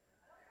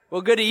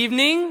Well, good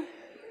evening.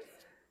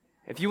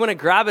 If you want to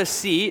grab a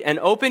seat and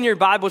open your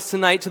Bibles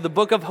tonight to the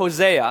book of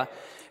Hosea.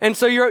 And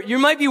so you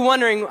might be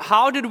wondering,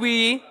 how did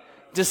we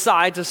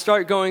decide to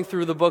start going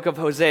through the book of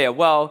Hosea?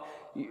 Well,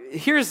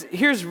 here's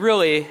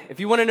really, if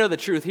you want to know the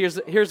truth,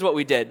 here's what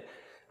we did.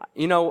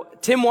 You know,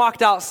 Tim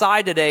walked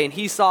outside today and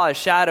he saw a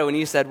shadow and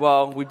he said,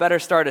 well, we better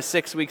start a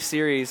 6-week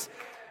series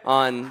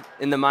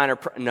in the minor.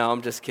 No,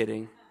 I'm just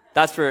kidding.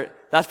 That's for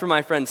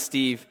my friend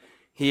Steve.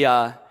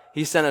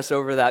 He sent us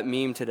over that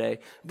meme today.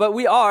 But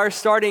we are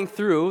starting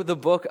through the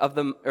book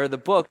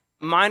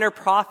Minor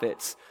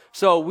Prophets.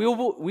 So we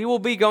will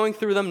be going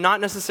through them,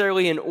 not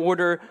necessarily in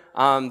order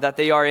that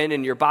they are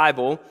in your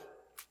Bible,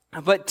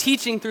 but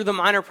teaching through the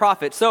minor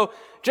prophets. So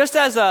just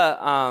as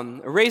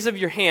a raise of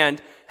your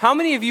hand, how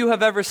many of you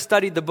have ever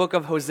studied the book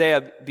of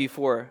Hosea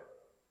before?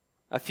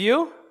 A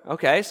few?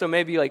 Okay, so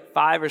maybe like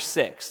 5 or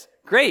 6.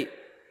 Great.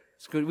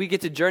 It's good. We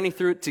get to journey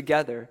through it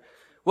together.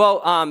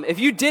 Well, if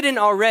you didn't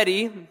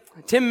already,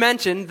 Tim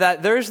mentioned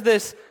that there's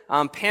this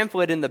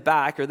pamphlet in the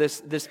back, or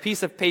this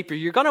piece of paper.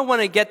 You're going to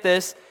want to get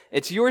this.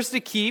 It's yours to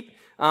keep.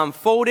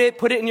 Fold it,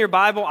 put it in your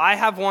Bible. I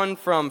have one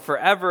from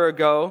forever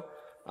ago.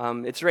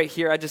 It's right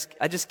here. I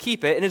just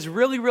keep it, and it's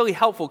really, really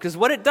helpful because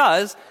what it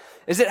does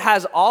is it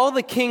has all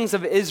the kings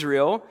of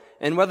Israel,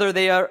 and whether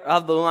they are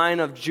of the line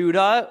of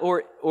Judah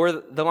or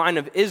the line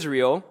of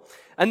Israel,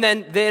 and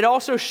then it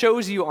also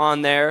shows you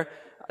on there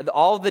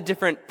all the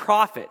different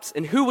prophets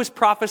and who was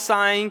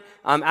prophesying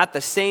at the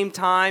same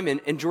time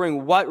and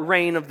during what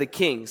reign of the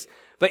kings.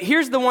 But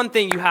here's the one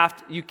thing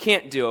you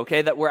can't do,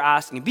 okay, that we're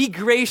asking. Be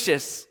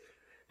gracious.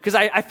 Because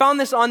I found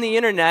this on the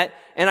internet,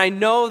 and I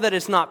know that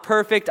it's not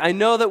perfect. I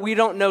know that we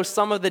don't know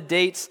some of the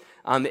dates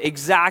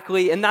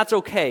exactly, and that's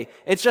okay.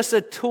 It's just a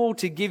tool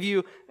to give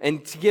you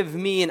and to give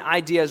me an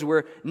idea as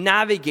we're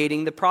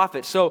navigating the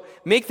prophets. So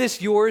make this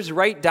yours,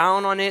 write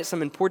down on it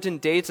some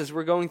important dates as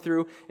we're going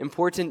through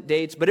important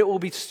dates, but it will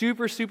be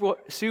super, super,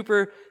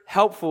 super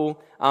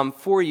helpful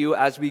for you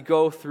as we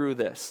go through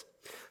this.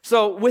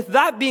 So with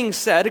that being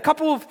said, a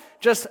couple of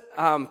just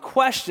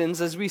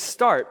questions as we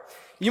start.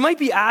 You might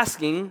be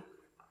asking,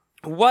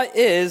 what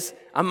is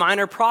a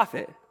minor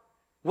prophet?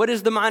 What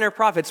is the minor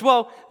prophets?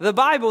 Well, the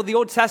Bible, the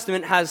Old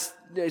Testament,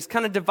 is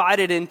kind of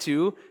divided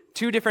into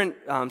two different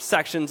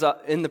sections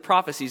in the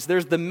prophecies.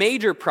 There's the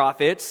major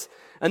prophets,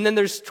 and then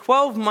there's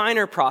 12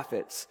 minor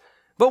prophets.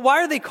 But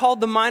why are they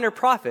called the minor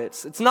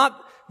prophets? It's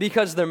not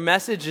because their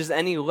message is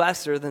any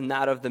lesser than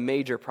that of the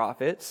major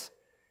prophets.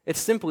 It's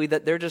simply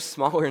that they're just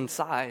smaller in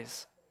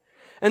size.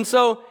 And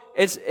so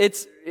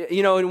it's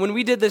you know, when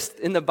we did this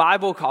in the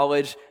Bible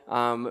college,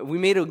 we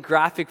made a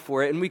graphic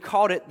for it, and we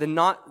called it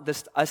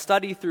a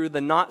study through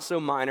the not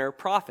so minor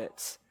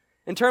prophets.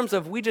 In terms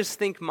of, we just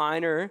think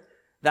minor,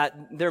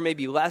 that there may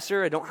be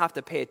lesser, I don't have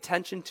to pay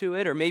attention to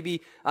it, or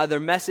maybe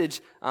their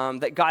message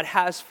that God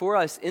has for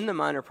us in the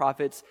minor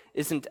prophets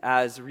isn't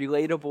as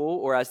relatable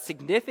or as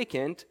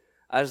significant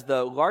as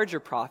the larger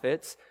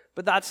prophets,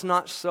 but that's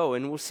not so,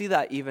 and we'll see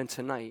that even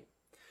tonight.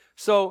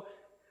 So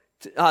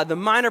the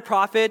minor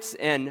prophets,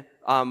 and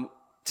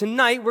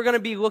tonight we're going to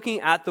be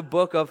looking at the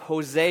book of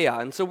Hosea.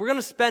 And so we're going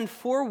to spend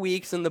 4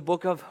 weeks in the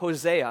book of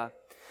Hosea.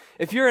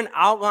 If you're an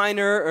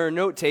outliner or a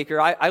note taker,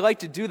 I like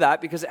to do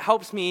that because it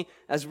helps me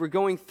as we're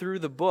going through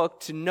the book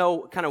to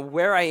know kind of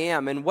where I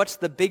am and what's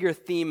the bigger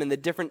theme in the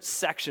different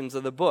sections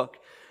of the book.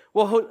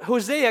 Well,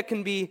 Hosea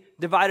can be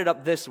divided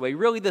up this way.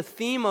 Really, the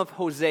theme of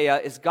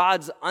Hosea is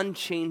God's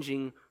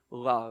unchanging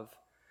love.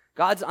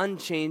 God's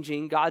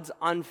unchanging, God's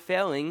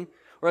unfailing,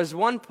 or as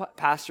one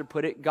pastor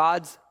put it,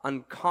 God's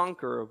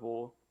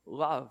unconquerable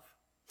love.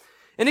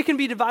 And it can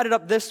be divided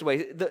up this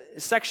way.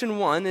 Section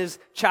 1 is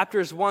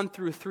chapters 1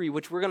 through 3,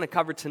 which we're going to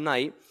cover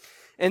tonight.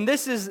 And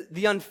this is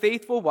the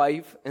unfaithful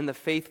wife and the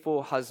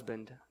faithful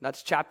husband.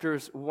 That's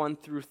chapters 1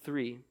 through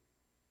 3.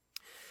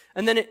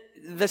 And then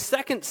the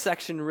second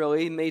section,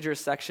 really, major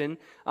section,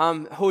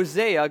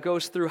 Hosea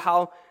goes through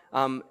how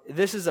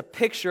this is a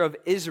picture of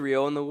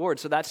Israel and the Lord.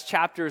 So that's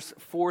chapters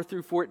 4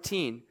 through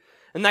 14.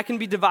 And that can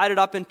be divided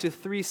up into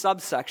 3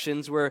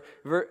 subsections where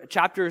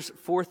chapters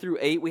 4 through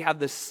 8, we have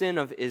the sin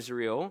of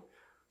Israel.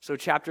 So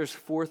chapters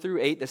 4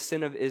 through 8, the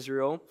sin of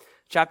Israel.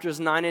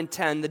 Chapters 9 and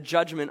 10, the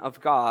judgment of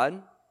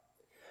God.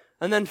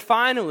 And then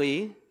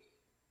finally,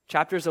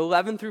 chapters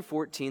 11 through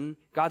 14,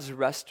 God's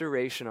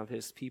restoration of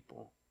his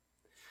people.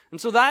 And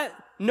so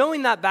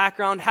knowing that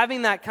background,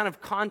 having that kind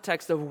of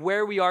context of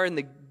where we are in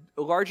the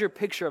larger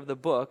picture of the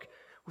book,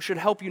 should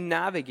help you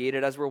navigate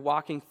it as we're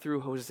walking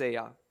through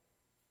Hosea.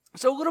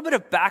 So a little bit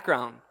of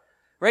background,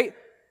 right?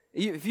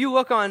 If you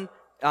look on,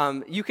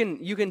 you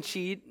can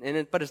cheat,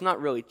 but it's not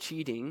really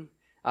cheating.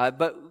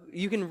 But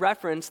you can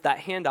reference that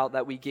handout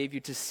that we gave you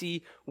to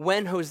see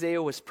when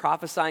Hosea was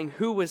prophesying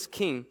who was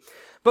king.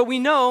 But we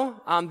know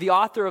the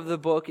author of the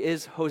book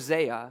is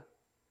Hosea,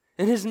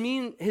 and his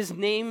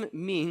name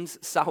means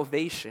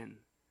salvation.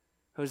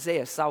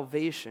 Hosea,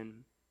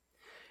 salvation.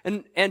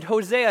 And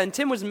Hosea, and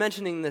Tim was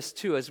mentioning this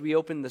too as we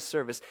opened the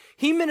service,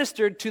 he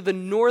ministered to the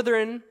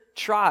northern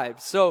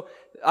tribes. So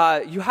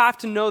you have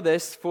to know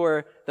this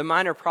for the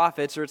minor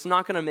prophets or it's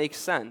not going to make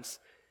sense.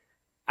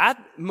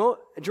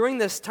 During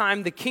this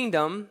time, the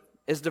kingdom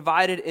is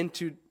divided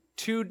into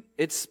two,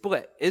 it's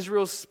split.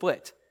 Israel's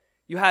split.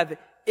 You have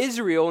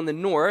Israel in the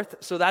north,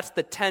 so that's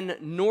the 10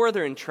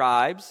 northern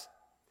tribes.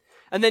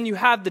 And then you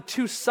have the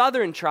 2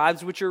 southern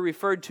tribes, which are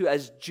referred to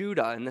as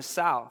Judah in the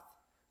south.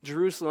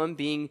 Jerusalem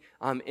being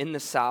in the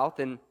south.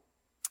 And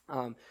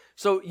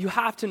so you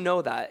have to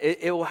know that.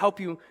 It will help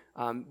you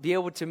be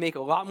able to make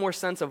a lot more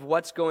sense of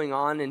what's going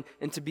on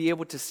and to be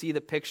able to see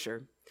the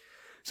picture.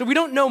 So we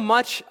don't know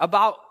much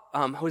about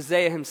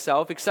Hosea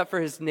himself, except for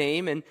his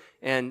name,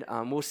 and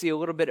we'll see a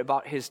little bit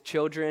about his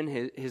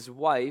children, his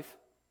wife.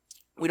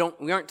 We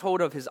aren't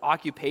told of his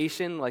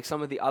occupation like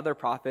some of the other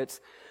prophets,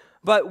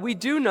 but we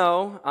do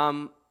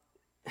know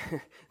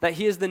that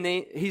he's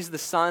the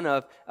son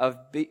of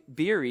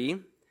Beeri.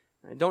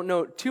 I don't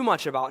know too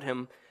much about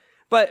him,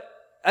 but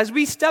as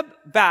we step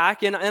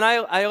back, and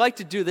I like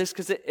to do this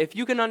because if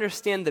you can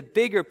understand the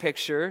bigger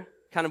picture,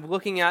 kind of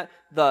looking at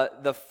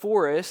the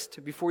forest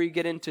before you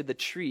get into the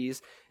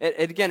trees,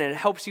 it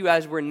helps you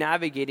as we're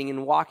navigating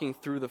and walking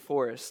through the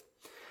forest.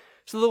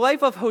 So the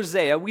life of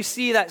Hosea, we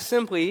see that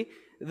simply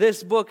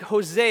this book,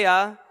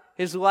 Hosea,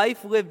 his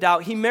life lived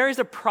out, he marries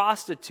a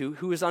prostitute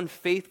who is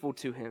unfaithful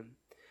to him.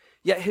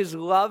 Yet in his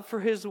love for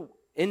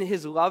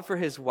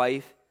his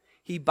wife,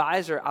 he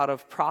buys her out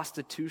of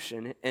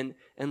prostitution and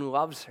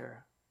loves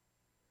her.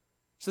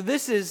 So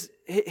this is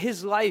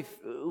his life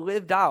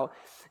lived out.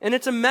 And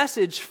it's a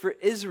message for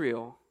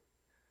Israel.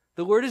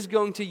 The Lord is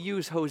going to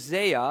use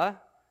Hosea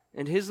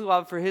and his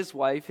love for his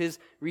wife, his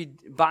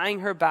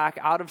buying her back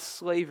out of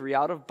slavery,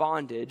 out of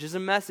bondage, is a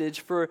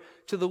message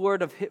to the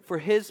Lord for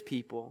his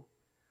people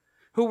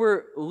who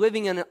were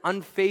living in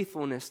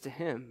unfaithfulness to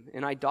him,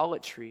 in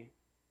idolatry.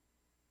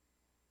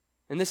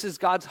 And this is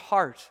God's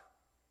heart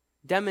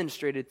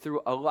demonstrated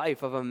through a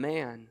life of a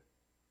man.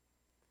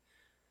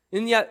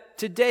 And yet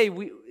today,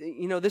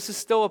 this is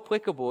still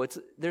applicable.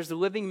 There's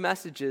living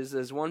messages,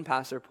 as one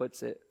pastor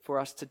puts it, for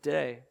us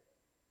today.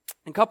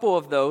 A couple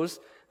of those,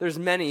 there's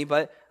many,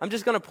 but I'm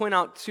just going to point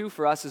out 2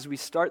 for us as we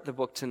start the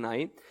book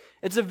tonight.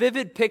 It's a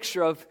vivid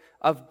picture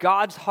of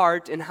God's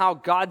heart and how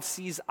God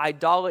sees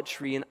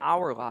idolatry in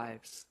our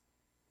lives.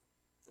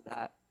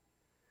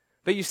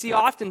 But you see,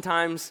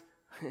 oftentimes,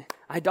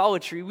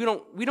 idolatry, we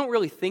don't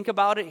really think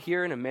about it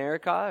here in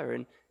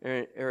America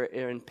or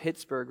in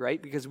Pittsburgh,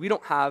 right? Because we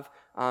don't have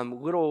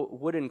little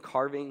wooden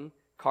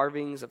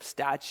carvings of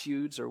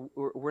statues, or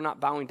we're not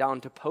bowing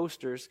down to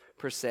posters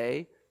per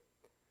se.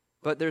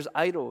 But there's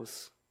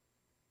idols.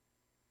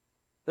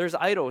 There's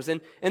idols,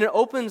 and it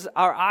opens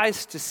our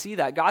eyes to see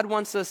that. God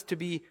wants us to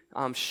be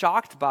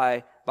shocked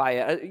by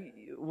it.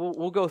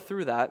 We'll go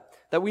through that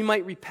we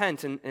might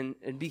repent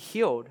and be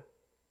healed.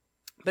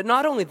 But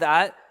not only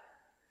that,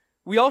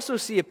 we also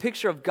see a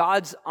picture of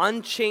God's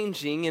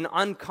unchanging and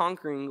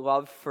unconquering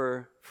love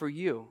for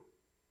you.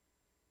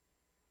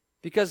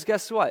 Because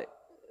guess what?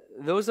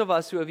 Those of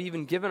us who have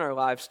even given our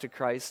lives to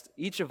Christ,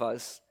 each of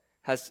us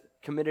has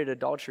committed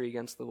adultery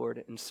against the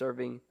Lord in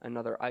serving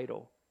another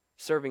idol,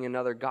 serving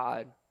another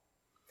God.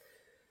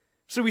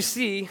 So we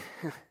see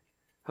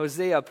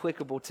Hosea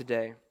applicable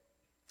today.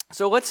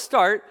 So let's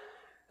start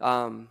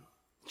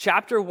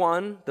chapter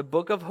 1, the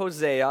book of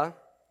Hosea,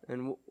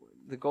 and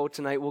the goal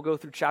tonight, we'll go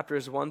through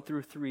chapters 1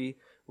 through 3,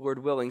 Lord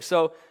willing.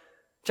 So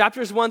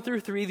chapters 1 through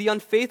 3, the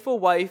unfaithful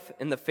wife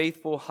and the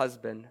faithful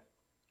husband.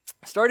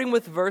 Starting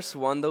with verse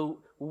 1, the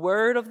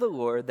word of the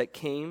Lord that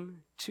came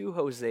to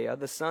Hosea,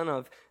 the son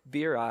of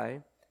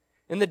Beeri,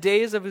 in the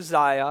days of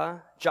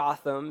Uzziah,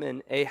 Jotham,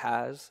 and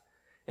Ahaz,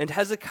 and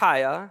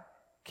Hezekiah,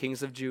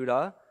 kings of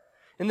Judah,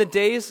 in the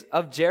days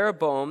of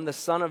Jeroboam, the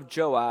son of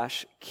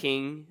Joash,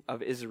 king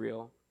of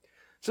Israel.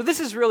 So this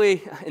is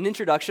really an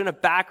introduction, a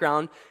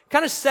background,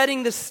 kind of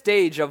setting the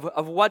stage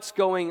of what's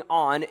going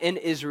on in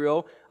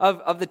Israel,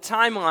 of the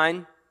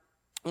timeline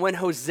when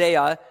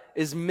Hosea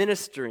is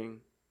ministering.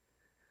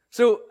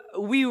 So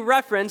we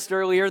referenced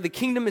earlier, the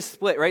kingdom is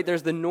split, right?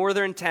 There's the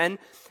northern 10.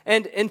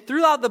 And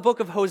throughout the book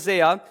of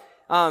Hosea,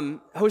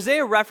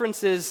 Hosea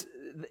references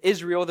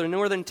Israel, the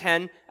northern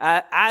 10,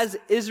 as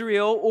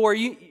Israel, or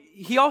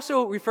he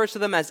also refers to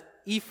them as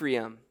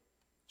Ephraim.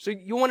 So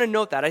you want to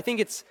note that. I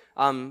think it's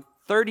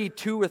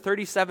 32 or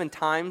 37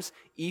 times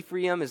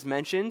Ephraim is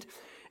mentioned.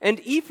 And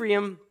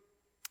Ephraim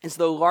is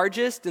the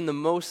largest and the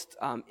most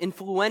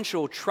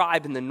influential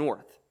tribe in the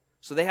north.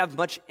 So they have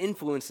much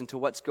influence into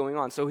what's going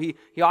on. So he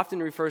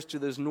often refers to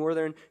this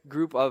northern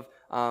group of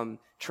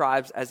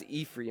tribes as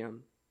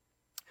Ephraim.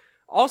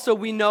 Also,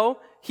 we know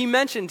he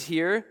mentioned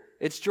here,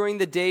 it's during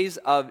the days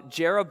of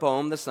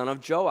Jeroboam, the son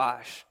of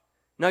Joash.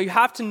 Now you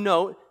have to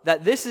note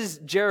that this is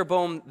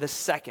Jeroboam the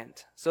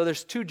second. So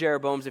there's 2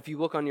 Jeroboams if you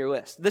look on your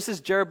list. This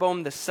is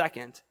Jeroboam the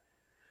second.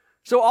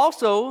 So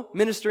also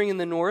ministering in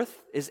the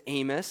north is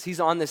Amos. He's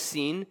on the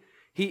scene.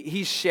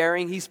 He's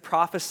sharing, he's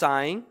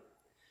prophesying.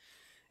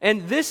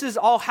 And this is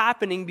all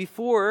happening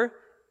before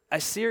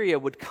Assyria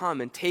would come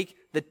and take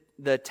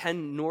the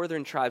 10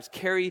 northern tribes,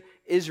 carry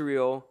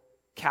Israel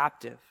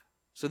captive.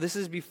 So this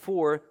is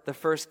before the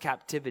first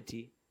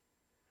captivity.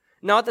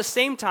 Now at the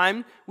same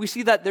time, we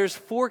see that there's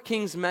 4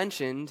 kings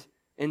mentioned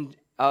in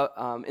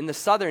the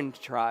southern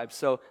tribes,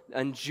 so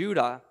in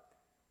Judah.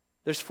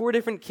 There's 4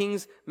 different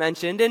kings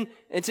mentioned, and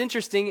it's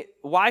interesting.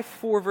 Why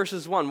 4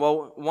 versus 1?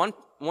 Well,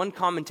 one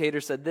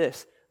commentator said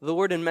this: the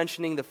Lord, in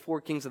mentioning the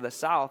 4 kings of the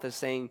south, is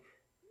saying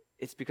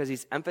it's because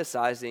he's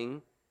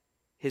emphasizing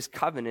his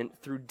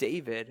covenant through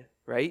David,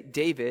 right?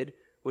 David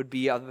would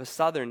be of the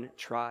southern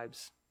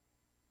tribes.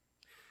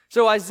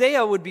 So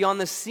Isaiah would be on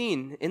the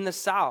scene in the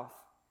south,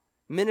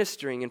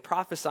 ministering and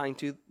prophesying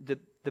to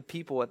the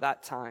people at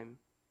that time.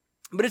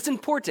 But it's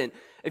important.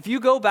 If you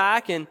go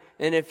back and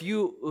if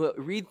you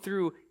read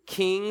through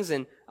Kings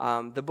and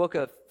the book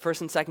of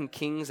 1st and 2nd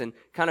Kings and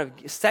kind of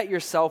set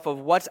yourself of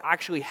what's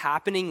actually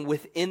happening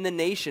within the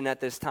nation at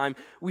this time,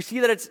 we see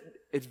that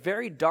it's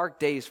very dark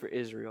days for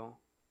Israel.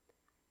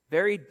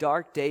 Very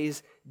dark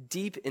days,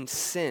 deep in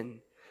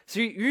sin. So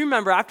you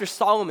remember after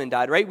Solomon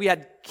died, right? We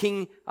had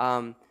King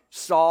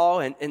Saul,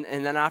 and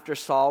then after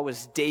Saul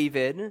was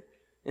David.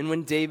 And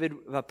when David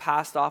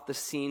passed off the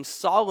scene,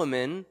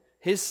 Solomon,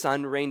 his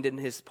son, reigned in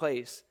his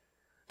place.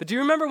 But do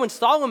you remember when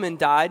Solomon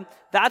died?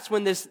 That's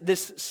when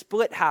this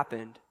split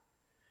happened.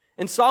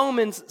 And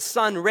Solomon's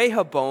son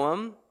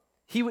Rehoboam,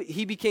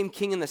 he became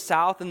king in the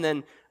south, and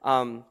then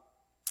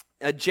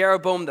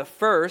Jeroboam the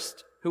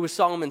first, who was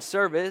Solomon's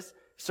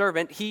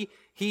servant,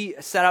 he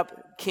set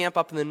up camp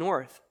up in the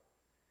north.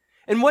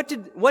 And what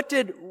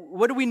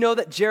do we know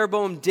that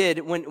Jeroboam did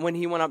when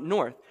he went up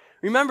north?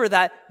 Remember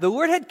that the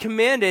Lord had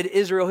commanded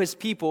Israel, his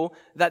people,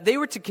 that they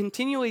were to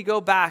continually go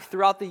back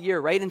throughout the year,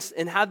 right?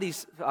 And have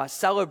these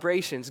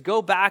celebrations,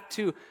 go back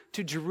to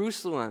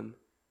Jerusalem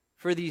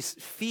for these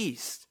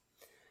feasts.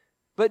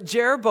 But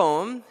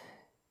Jeroboam,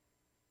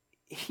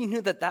 he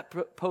knew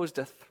that posed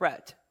a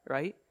threat,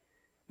 right?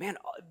 Man,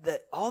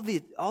 all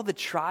the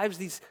tribes,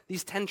 these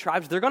 10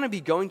 tribes, they're going to be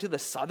going to the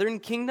southern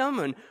kingdom,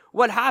 and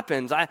what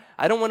happens? I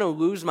don't want to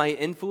lose my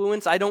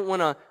influence. I don't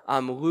want to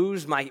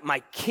lose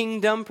my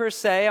kingdom per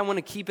se. I want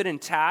to keep it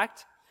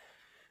intact.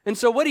 And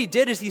so what he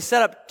did is he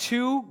set up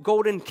 2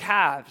 golden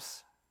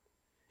calves.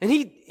 And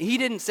he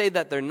didn't say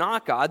that they're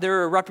not God.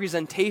 They're a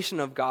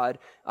representation of God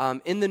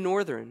in the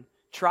northern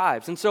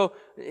tribes. And so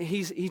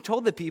he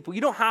told the people,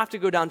 you don't have to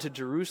go down to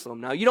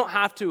Jerusalem now. You don't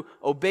have to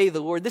obey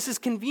the Lord. This is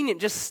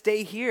convenient. Just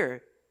stay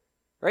here.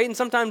 Right? And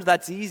sometimes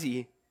that's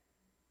easy.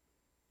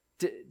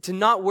 To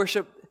not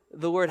worship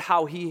the Lord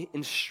how he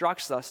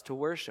instructs us to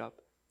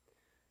worship.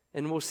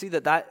 And we'll see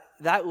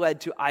that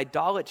led to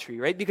idolatry,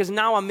 right? Because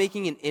now I'm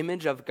making an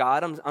image of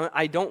God.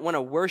 I don't want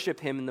to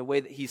worship him in the way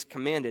that he's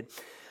commanded.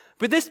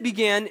 But this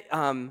began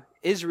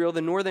Israel,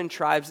 the northern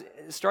tribes,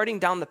 starting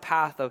down the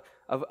path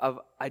of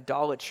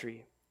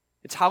idolatry.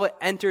 It's how it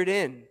entered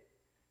in.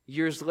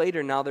 Years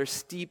later, now they're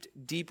steeped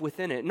deep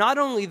within it. Not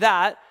only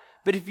that,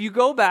 but if you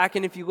go back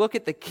and if you look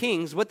at the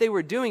kings, what they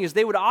were doing is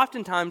they would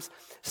oftentimes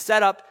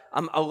set up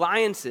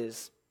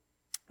alliances,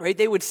 right?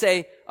 They would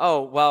say,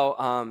 oh,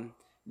 well,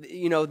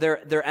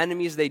 their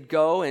enemies, they'd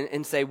go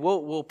and say,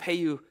 we'll pay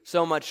you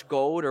so much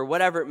gold or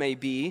whatever it may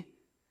be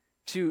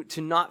to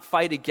not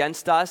fight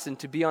against us and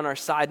to be on our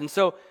side. And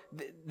so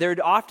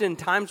there'd often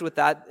times with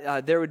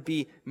that, there would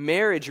be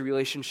marriage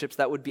relationships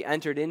that would be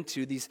entered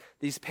into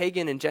these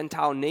pagan and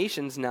Gentile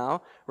nations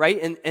now,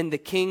 right? And the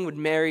king would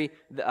marry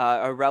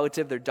a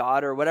relative, their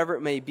daughter, or whatever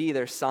it may be,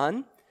 their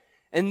son.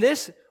 And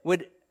this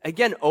would,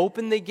 again,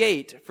 open the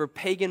gate for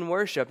pagan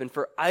worship and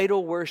for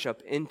idol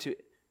worship into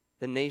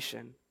the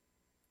nation.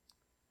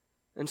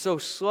 And so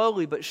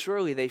slowly but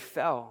surely they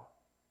fell.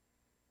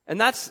 And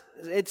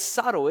it's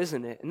subtle,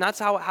 isn't it? And that's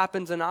how it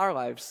happens in our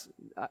lives.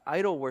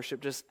 Idol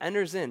worship just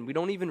enters in. We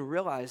don't even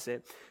realize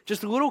it.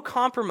 Just little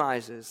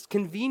compromises,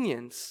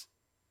 convenience,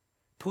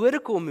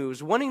 political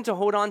moves, wanting to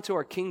hold on to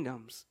our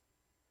kingdoms.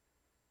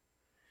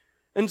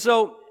 And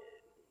so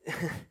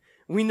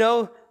we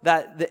know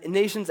that the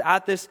nation's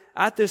at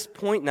this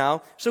point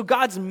now. So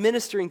God's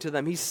ministering to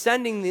them. He's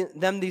sending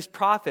them these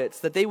prophets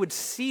that they would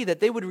see,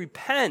 that they would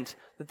repent,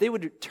 that they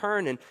would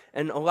turn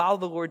and allow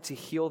the Lord to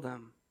heal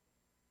them.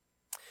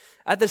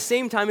 At the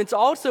same time, it's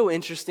also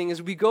interesting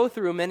as we go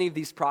through many of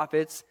these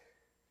prophets,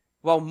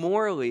 while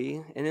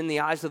morally and in the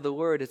eyes of the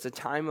Lord, it's a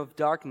time of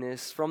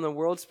darkness, from the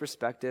world's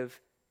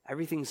perspective,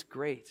 everything's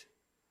great.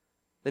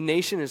 The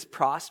nation is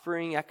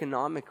prospering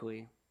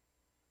economically.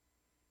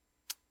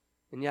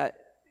 And yet,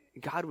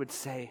 God would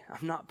say,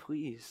 I'm not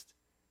pleased.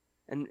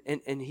 And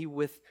he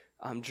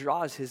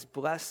withdraws his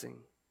blessing.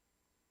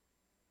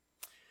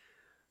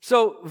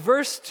 So,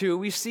 verse 2,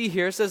 we see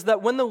here, says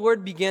that when the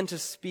Lord began to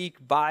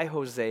speak by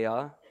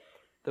Hosea,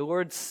 the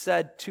Lord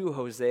said to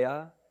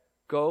Hosea,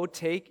 go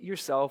take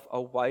yourself a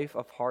wife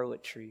of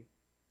harlotry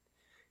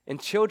and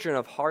children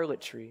of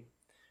harlotry,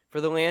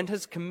 for the land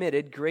has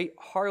committed great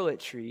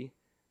harlotry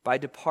by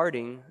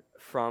departing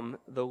from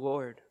the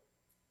Lord.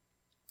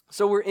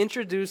 So we're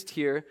introduced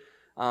here,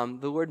 the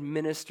Lord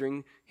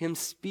ministering, him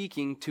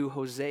speaking to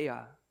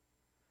Hosea.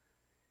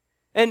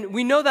 And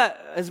we know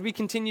that as we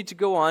continue to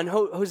go on,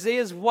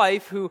 Hosea's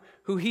wife, who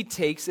he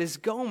takes, is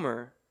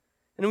Gomer.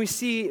 And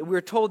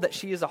we're told that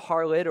she is a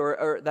harlot,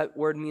 or that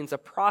word means a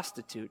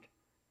prostitute.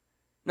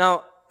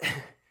 Now,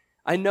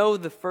 I know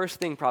the first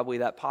thing probably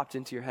that popped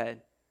into your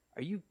head.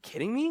 Are you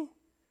kidding me?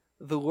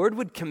 The Lord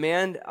would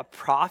command a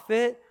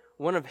prophet,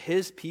 one of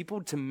his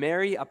people, to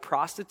marry a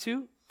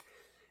prostitute?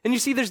 And you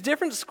see, there's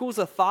different schools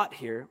of thought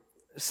here.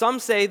 Some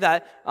say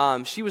that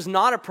she was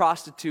not a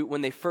prostitute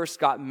when they first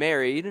got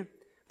married,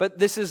 but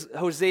this is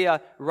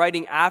Hosea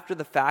writing after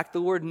the fact, the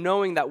Lord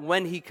knowing that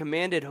when he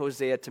commanded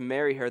Hosea to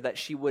marry her, that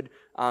she would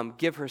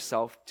give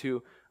herself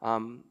to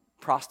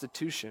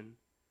prostitution.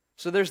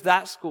 So there's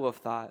that school of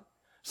thought.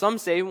 Some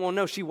say, well,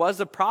 no, she was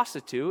a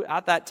prostitute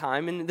at that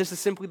time, and this is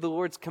simply the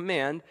Lord's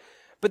command.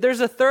 But there's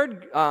a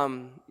third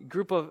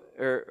group of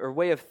or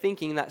way of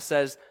thinking that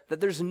says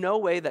that there's no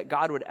way that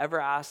God would ever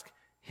ask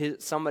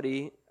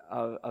somebody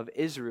of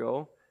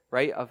Israel,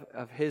 right,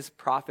 of his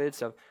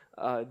prophets, of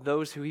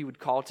those who he would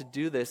call to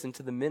do this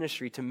into the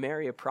ministry, to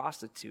marry a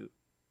prostitute.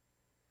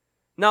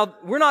 Now,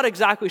 we're not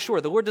exactly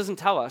sure. The Lord doesn't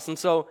tell us. And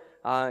so,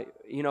 I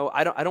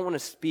don't want to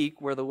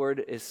speak where the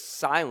Lord is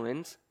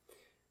silent.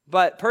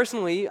 But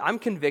personally, I'm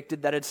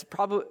convicted that it's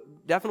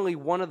definitely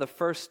one of the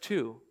first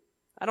two.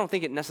 I don't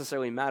think it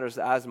necessarily matters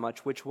as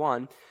much which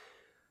one.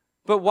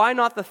 But why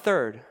not the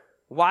third?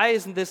 Why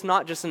isn't this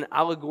not just an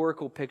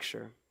allegorical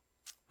picture?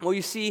 Well,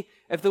 you see,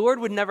 if the Lord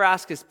would never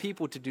ask his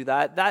people to do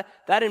that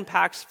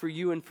impacts for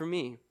you and for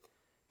me.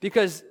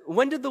 Because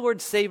when did the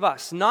Lord save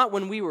us? Not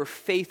when we were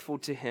faithful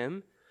to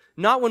him,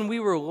 not when we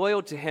were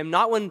loyal to him,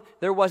 not when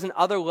there wasn't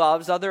other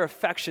loves, other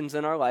affections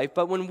in our life,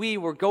 but when we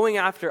were going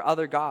after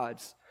other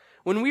gods.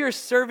 When we are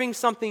serving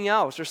something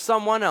else or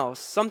someone else,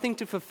 something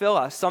to fulfill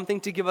us,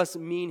 something to give us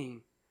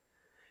meaning.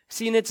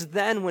 See, and it's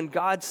then when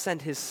God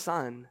sent his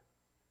Son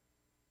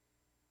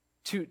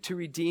to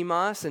redeem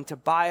us and to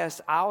buy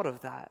us out of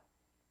that.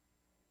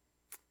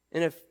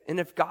 And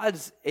if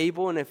God's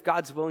able and if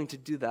God's willing to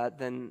do that,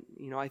 then,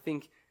 I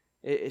think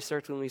it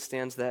certainly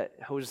stands that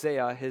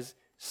Hosea, his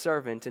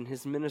servant and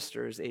his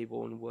minister, is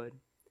able and would.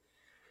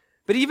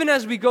 But even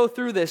as we go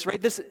through this,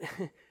 right,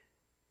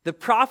 the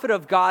prophet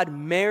of God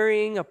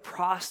marrying a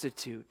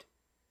prostitute,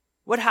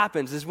 what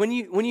happens is when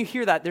you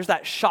hear that, there's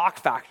that shock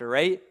factor,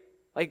 right?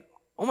 Like,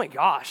 oh my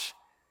gosh,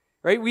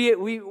 right?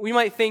 We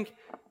might think,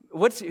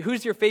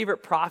 who's your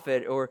favorite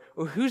prophet or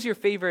who's your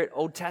favorite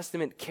Old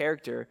Testament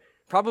character?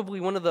 Probably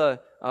one of the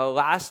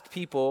last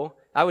people,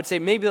 I would say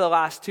maybe the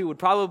last two, would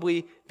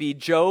probably be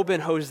Job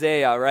and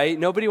Hosea, right?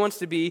 Nobody wants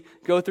to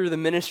go through the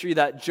ministry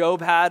that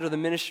Job had or the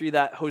ministry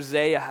that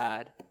Hosea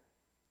had.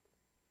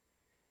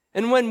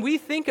 And when we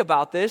think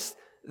about this,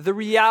 the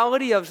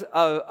reality of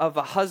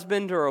a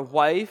husband or a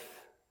wife,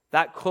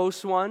 that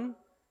close one,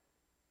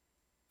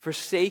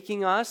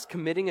 forsaking us,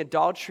 committing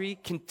adultery,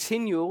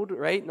 continued,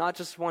 right? Not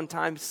just one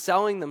time,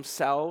 selling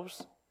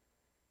themselves,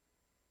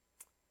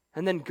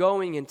 and then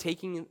going and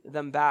taking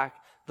them back.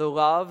 The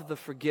love, the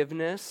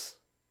forgiveness,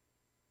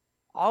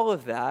 all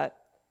of that,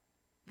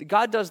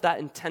 God does that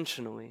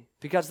intentionally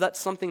because that's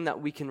something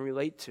that we can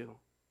relate to.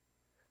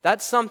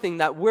 That's something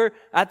that we're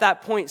at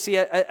that point. See,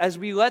 as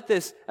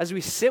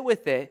we sit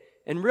with it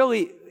and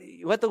really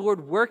let the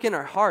Lord work in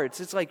our hearts,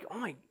 it's like, oh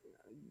my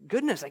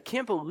goodness, I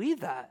can't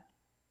believe that.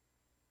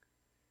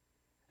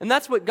 And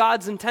that's what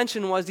God's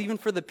intention was even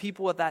for the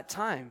people at that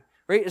time,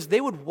 right? As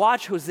they would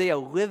watch Hosea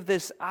live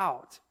this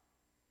out,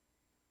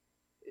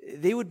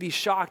 they would be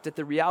shocked at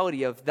the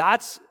reality of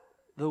that's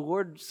the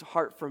Lord's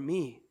heart for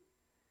me.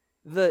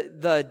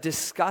 The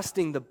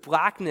disgusting, the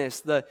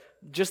blackness,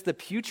 just the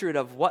putrid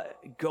of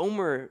what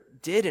Gomer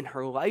did in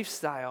her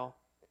lifestyle.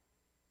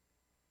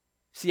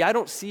 See, I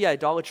don't see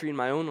idolatry in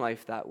my own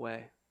life that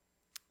way.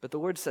 But the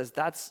Lord says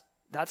that's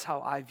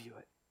how I view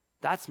it.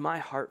 That's my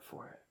heart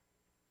for it.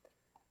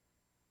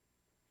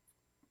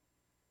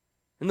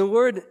 And the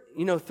Lord,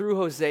 through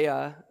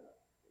Hosea,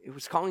 it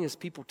was calling his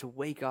people to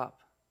wake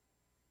up.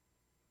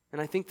 And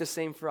I think the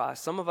same for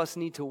us. Some of us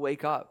need to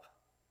wake up.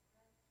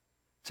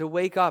 To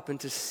wake up and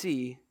to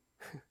see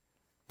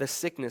the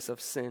sickness of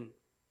sin.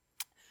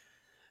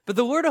 But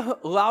the Lord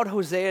allowed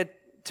Hosea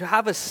to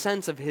have a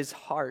sense of his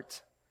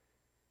heart.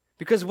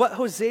 Because what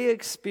Hosea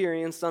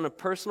experienced on a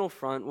personal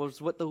front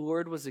was what the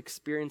Lord was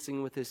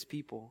experiencing with his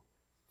people.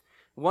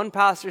 One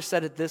pastor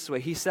said it this way.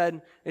 He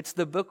said, it's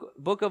the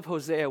book of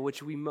Hosea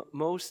which we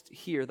most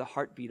hear the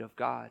heartbeat of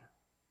God.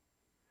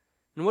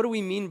 And what do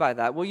we mean by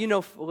that? Well,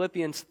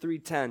 Philippians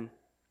 3:10.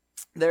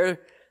 There,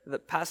 the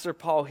Pastor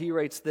Paul, he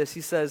writes this.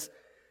 He says,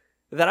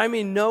 that I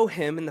may know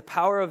him in the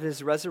power of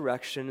his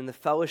resurrection and the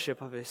fellowship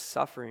of his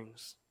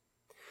sufferings.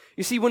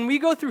 You see, when we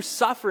go through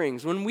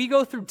sufferings, when we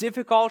go through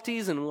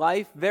difficulties in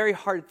life, very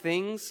hard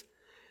things,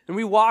 and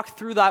we walk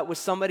through that with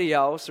somebody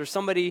else or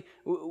somebody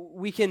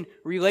we can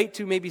relate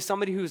to, maybe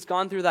somebody who's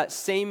gone through that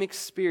same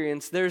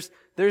experience, there's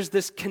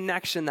this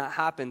connection that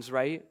happens,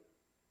 right?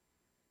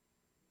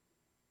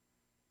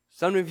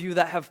 Some of you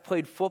that have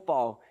played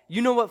football,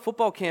 you know what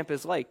football camp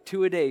is like.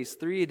 2 a days,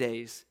 3 a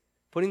days.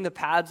 Putting the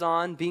pads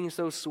on, being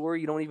so sore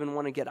you don't even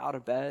want to get out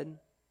of bed.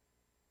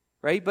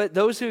 Right? But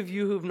those of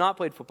you who've not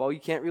played football, you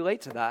can't relate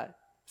to that.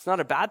 It's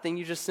not a bad thing,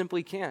 you just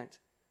simply can't.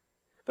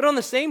 But on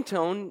the same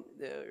tone,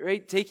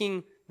 right,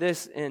 taking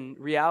this in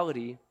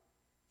reality,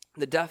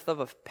 the death of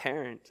a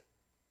parent,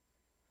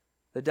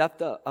 the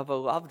death of a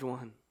loved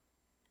one.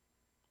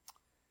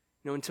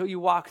 Until you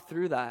walk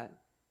through that,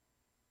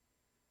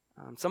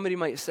 somebody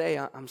might say,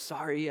 I'm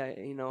sorry,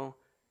 I'm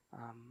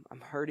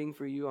hurting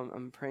for you,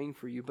 I'm praying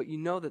for you, but you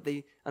know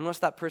that unless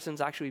that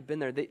person's actually been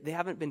there, they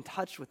haven't been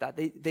touched with that.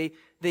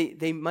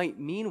 They might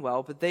mean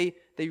well, but they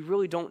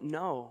really don't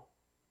know.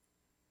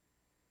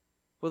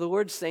 Well, the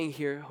Lord's saying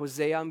here,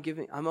 Hosea,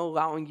 I'm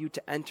allowing you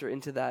to enter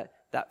into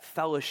that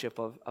fellowship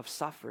of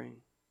suffering,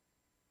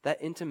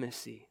 that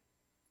intimacy.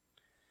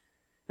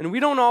 And we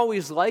don't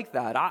always like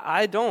that.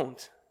 I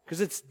don't,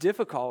 because it's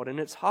difficult and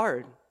it's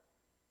hard.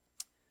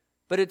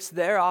 But it's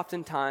there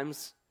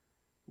oftentimes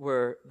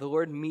where the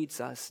Lord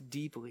meets us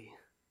deeply,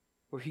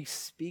 where he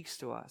speaks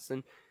to us,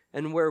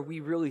 and where we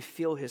really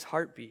feel his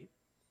heartbeat.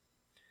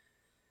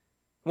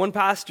 One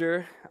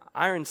pastor,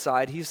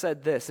 Ironside, he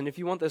said this, and if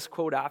you want this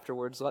quote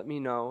afterwards, let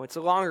me know. It's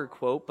a longer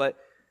quote, but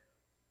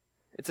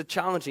it's a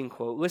challenging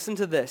quote. Listen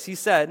to this. He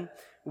said,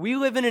 "We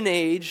live in an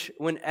age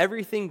when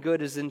everything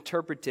good is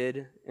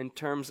interpreted in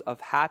terms of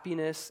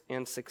happiness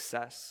and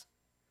success.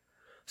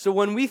 So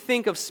when we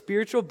think of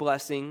spiritual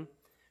blessing,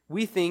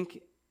 we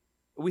think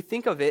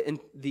of it in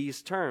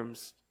these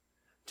terms.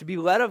 To be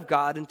led of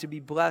God and to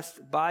be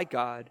blessed by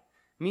God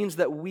means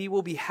that we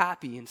will be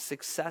happy and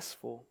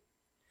successful.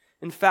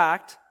 In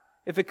fact,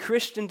 if a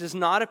Christian does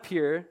not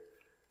appear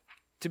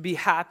to be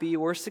happy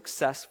or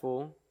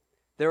successful,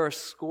 there are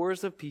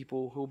scores of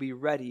people who will be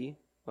ready,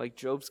 like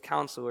Job's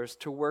counselors,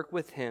 to work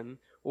with him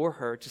or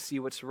her to see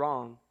what's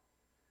wrong.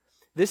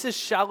 This is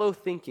shallow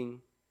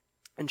thinking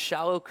and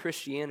shallow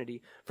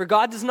Christianity. For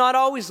God does not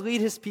always lead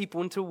his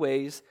people into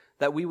ways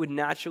that we would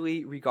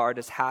naturally regard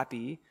as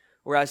happy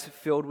or as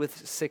filled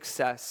with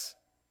success.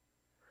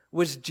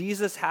 Was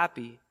Jesus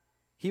happy?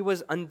 He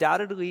was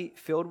undoubtedly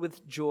filled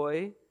with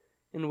joy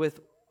and with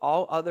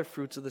all other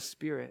fruits of the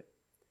Spirit.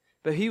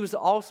 But he was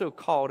also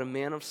called a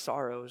man of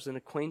sorrows and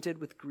acquainted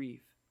with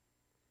grief.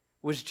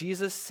 Was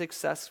Jesus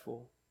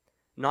successful?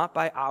 Not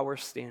by our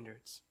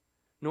standards,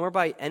 nor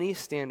by any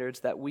standards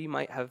that we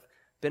might have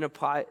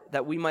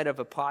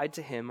applied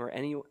to him or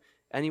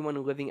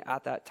anyone living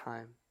at that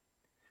time.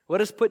 Let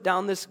us put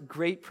down this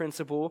great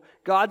principle.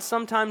 God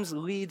sometimes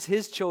leads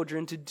his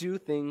children to do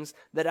things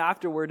that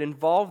afterward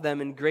involve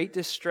them in great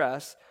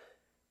distress.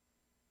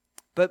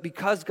 But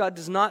because God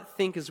does not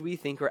think as we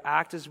think or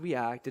act as we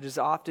act, it is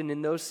often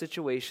in those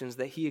situations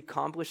that he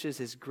accomplishes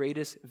his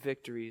greatest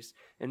victories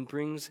and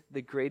brings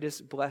the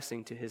greatest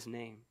blessing to his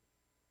name.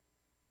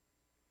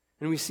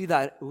 And we see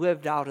that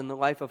lived out in the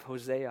life of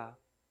Hosea.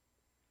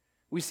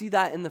 We see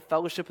that in the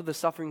fellowship of the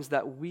sufferings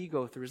that we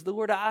go through. As the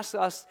Lord asks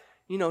us,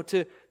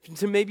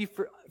 to maybe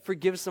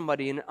forgive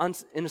somebody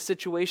in a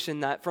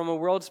situation that from a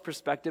world's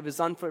perspective is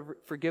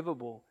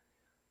unforgivable.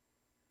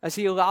 As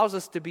he allows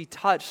us to be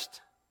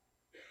touched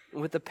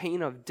with the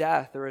pain of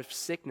death or of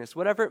sickness,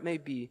 whatever it may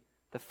be,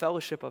 the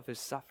fellowship of his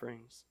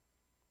sufferings.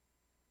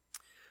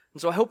 And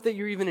so I hope that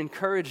you're even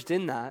encouraged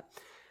in that.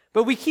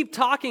 But we keep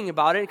talking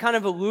about it, kind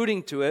of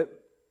alluding to it.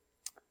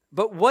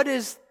 But what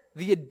is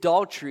the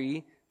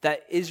adultery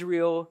that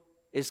Israel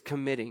is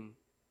committing?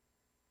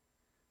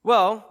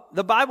 Well,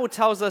 the Bible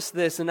tells us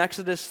this in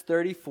Exodus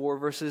 34,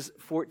 verses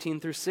 14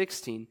 through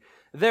 16.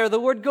 There, the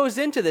Lord goes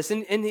into this,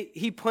 and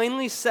he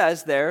plainly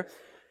says there,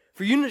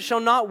 For you shall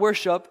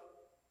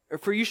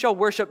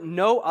worship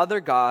no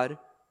other God,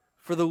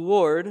 for the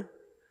Lord,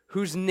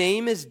 whose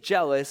name is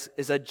jealous,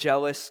 is a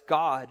jealous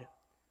God,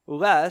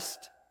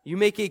 lest you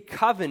make a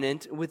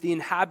covenant with the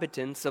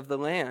inhabitants of the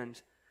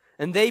land.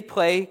 And they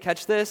play,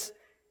 catch this,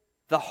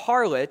 the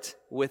harlot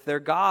with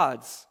their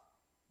gods.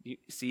 You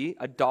see,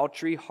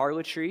 adultery,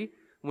 harlotry.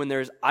 When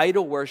there's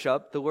idol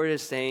worship, the Lord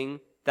is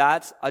saying,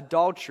 that's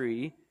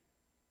adultery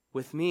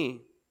with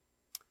me.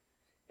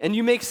 And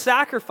you make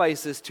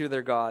sacrifices to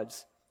their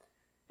gods.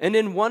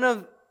 And one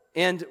of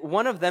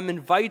them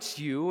invites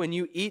you, and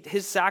you eat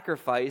his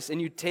sacrifice,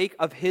 and you take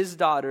of his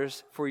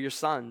daughters for your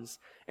sons.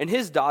 And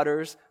his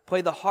daughters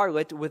play the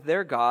harlot with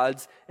their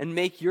gods, and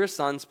make your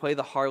sons play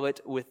the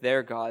harlot with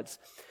their gods.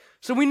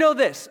 So we know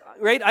this,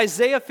 right?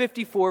 Isaiah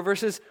 54,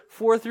 verses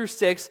 4 through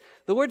 6,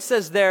 the Lord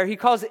says there, he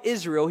calls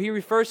Israel, he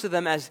refers to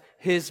them as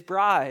his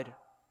bride.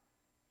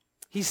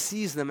 He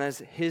sees them as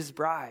his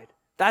bride.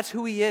 That's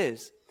who he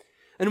is.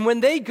 And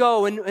when they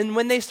go and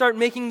when they start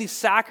making these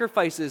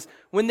sacrifices,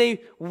 when they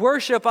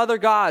worship other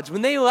gods,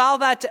 when they allow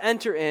that to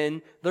enter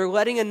in, they're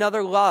letting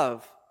another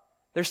love.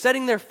 They're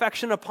setting their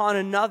affection upon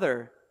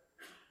another,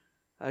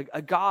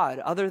 a God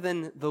other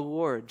than the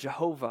Lord,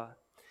 Jehovah.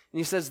 And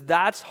he says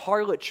that's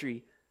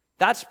harlotry.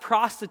 That's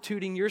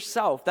prostituting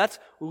yourself. That's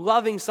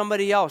loving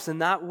somebody else in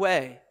that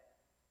way.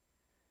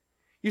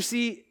 You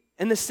see,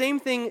 and the same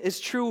thing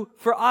is true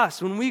for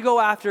us when we go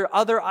after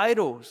other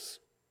idols.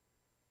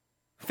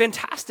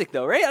 Fantastic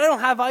though, right? I don't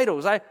have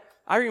idols. I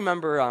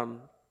remember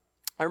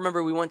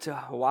we went to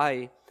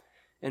Hawaii,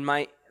 and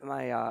my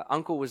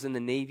uncle was in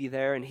the Navy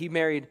there, and he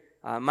married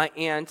my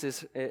aunt.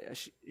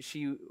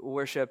 She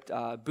worshipped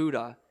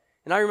Buddha,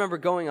 and I remember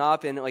going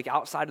up and like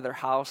outside of their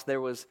house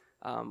there was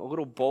a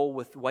little bowl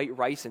with white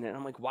rice in it. And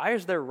I'm like, why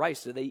is there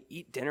rice? Do they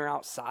eat dinner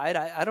outside?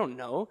 I don't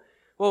know.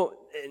 Well,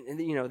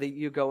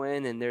 you go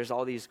in and there's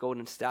all these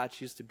golden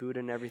statues to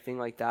Buddha and everything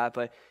like that.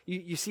 But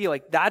you see,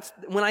 like, that's,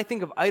 when I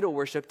think of idol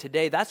worship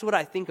today, that's what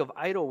I think of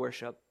idol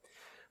worship.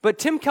 But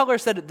Tim Keller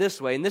said it this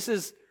way, and this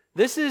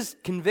is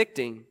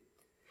convicting.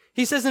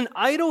 He says, an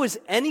idol is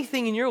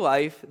anything in your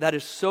life that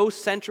is so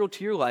central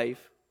to your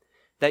life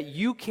that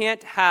you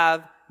can't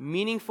have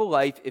meaningful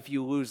life if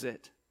you lose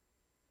it.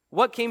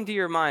 What came to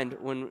your mind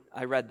when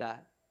I read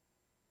that?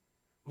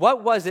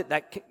 What was it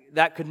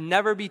that could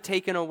never be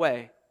taken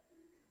away?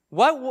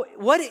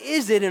 What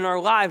is it in our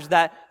lives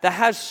that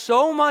has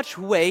so much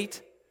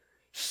weight,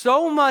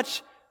 so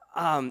much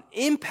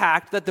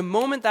impact that the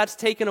moment that's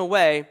taken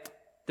away,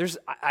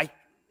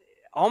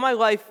 all my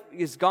life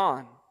is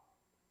gone?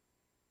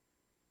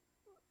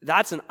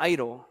 That's an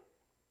idol.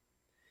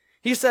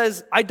 He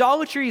says,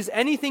 idolatry is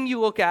anything you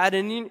look at,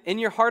 and in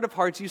your heart of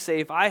hearts you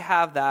say, if I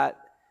have that,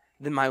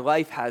 then my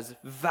life has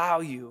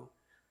value,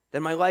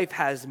 then my life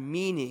has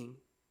meaning.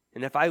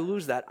 And if I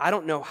lose that, I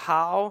don't know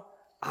how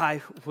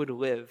I would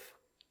live.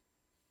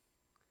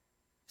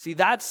 See,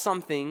 that's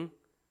something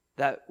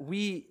that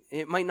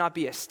it might not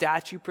be a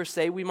statue per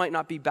se, we might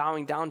not be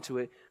bowing down to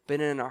it, but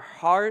in our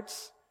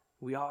hearts,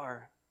 we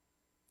are.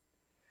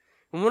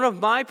 And one of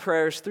my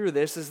prayers through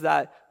this is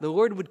that the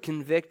Lord would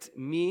convict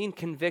me and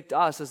convict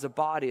us as a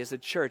body, as a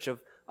church, of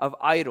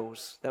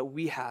idols that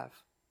we have.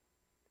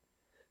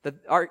 That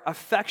our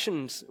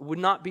affections would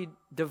not be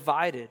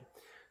divided.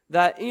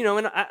 That,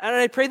 and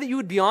I pray that you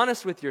would be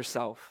honest with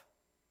yourself.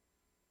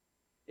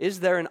 Is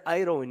there an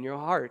idol in your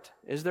heart?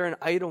 Is there an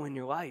idol in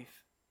your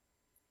life?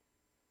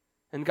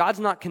 And God's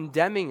not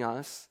condemning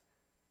us,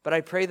 but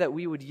I pray that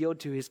we would yield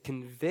to His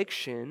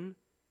conviction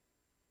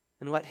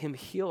and let Him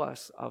heal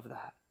us of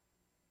that.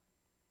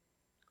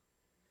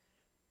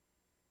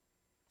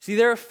 See,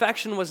 their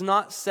affection was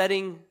not set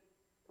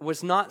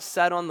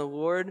on the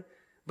Lord,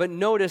 but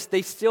notice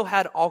they still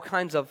had all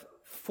kinds of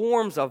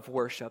forms of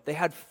worship. They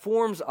had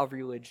forms of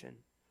religion.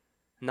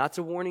 And that's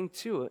a warning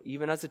too,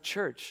 even as a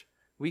church.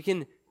 We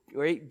can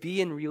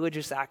be in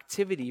religious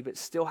activity, but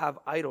still have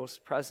idols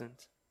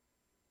present.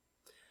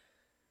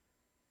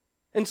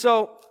 And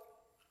so,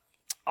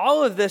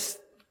 all of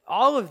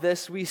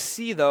this we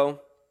see, though,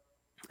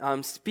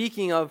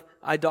 speaking of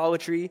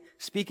idolatry,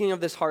 speaking of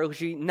this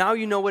harlotry, now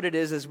you know what it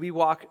is as we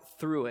walk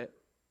through it.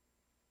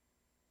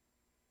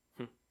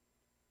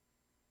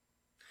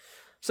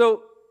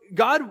 So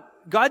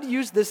God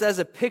used this as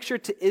a picture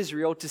to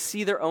Israel to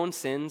see their own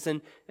sins,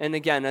 and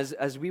again,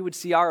 as we would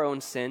see our own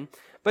sin.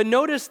 But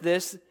notice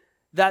this,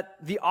 that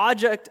the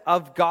object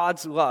of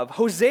God's love,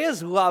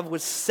 Hosea's love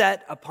was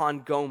set upon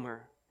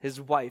Gomer, his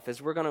wife,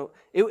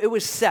 it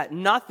was set.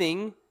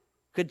 Nothing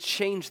could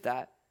change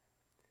that.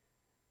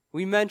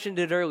 We mentioned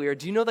it earlier.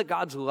 Do you know that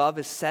God's love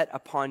is set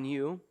upon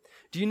you?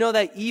 Do you know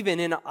that even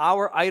in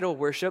our idol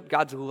worship,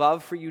 God's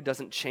love for you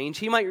doesn't change?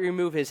 He might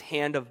remove His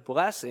hand of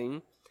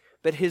blessing,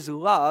 but His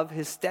love,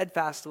 His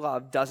steadfast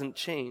love, doesn't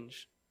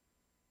change.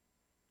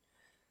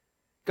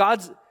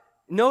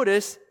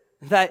 Notice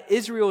that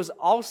Israel is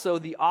also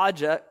the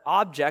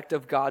object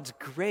of God's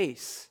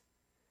grace.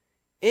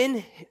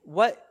 In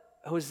what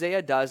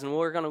Hosea does, and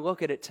we're going to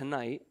look at it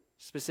tonight,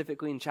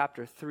 specifically in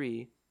chapter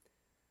 3,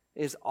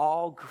 is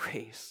all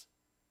grace.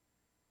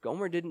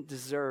 Gomer didn't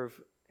deserve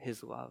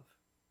his love.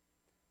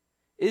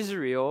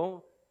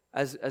 Israel,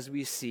 as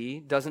we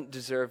see, doesn't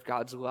deserve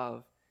God's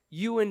love.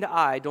 You and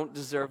I don't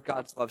deserve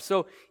God's love.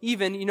 So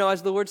even,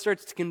 as the Lord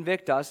starts to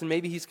convict us, and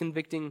maybe He's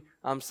convicting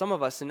some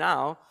of us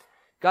now,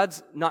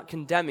 God's not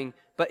condemning,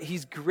 but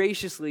He's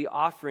graciously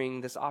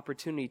offering this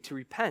opportunity to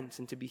repent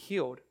and to be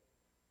healed.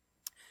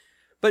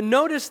 But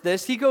notice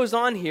this, he goes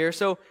on here,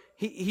 so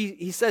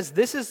he says,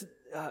 this is,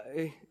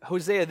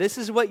 Hosea, this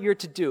is what you're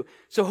to do.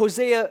 So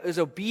Hosea is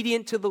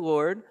obedient to the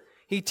Lord.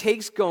 He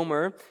takes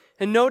Gomer,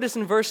 and notice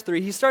in verse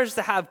 3, he starts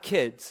to have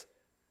kids,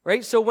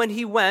 right? So when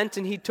he went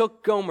and he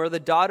took Gomer, the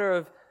daughter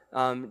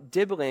of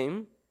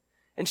Diblaim,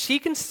 and she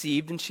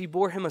conceived and she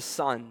bore him a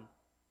son.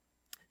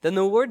 Then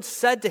the Lord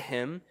said to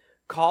him,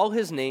 call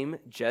his name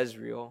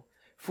Jezreel,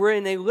 for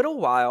in a little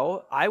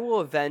while I will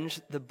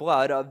avenge the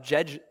blood of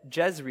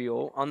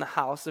Jezreel on the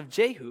house of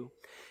Jehu,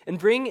 and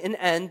bring an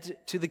end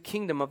to the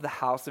kingdom of the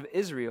house of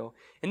Israel.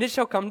 And it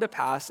shall come to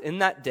pass in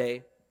that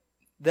day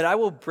that I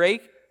will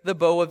break the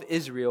bow of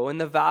Israel in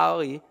the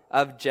valley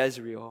of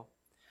Jezreel.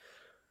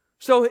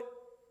 So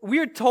we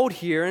are told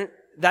here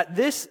that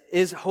this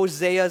is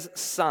Hosea's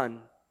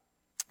son.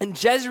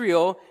 And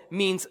Jezreel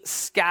means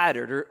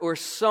scattered or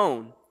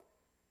sown.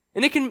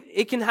 And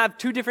it can have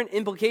two different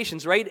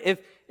implications, right? If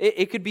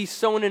it could be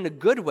sown in a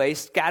good way,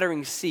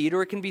 scattering seed,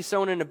 or it can be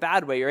sown in a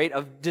bad way, right,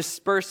 of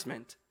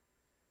disbursement.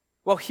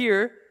 Well,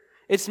 here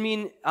it's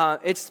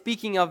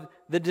speaking of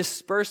the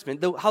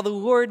disbursement, how the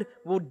Lord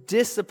will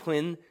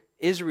discipline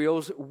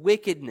Israel's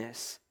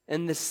wickedness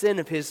and the sin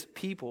of His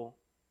people.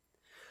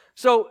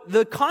 So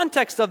the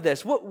context of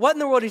this, what in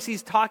the world is he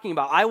talking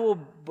about? I will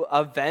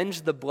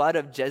avenge the blood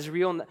of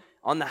Jezreel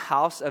on the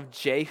house of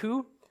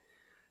Jehu.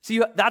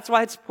 See, that's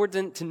why it's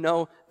important to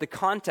know the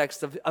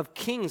context of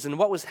kings and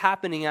what was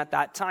happening at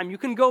that time. You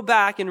can go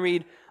back and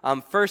read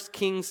 1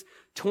 Kings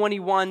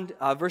 21,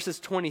 verses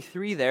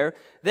 23 there.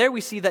 There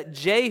we see that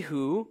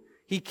Jehu,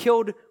 he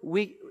killed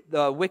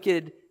the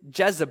wicked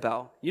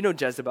Jezebel. You know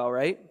Jezebel,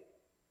 right?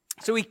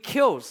 So he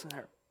kills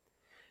her.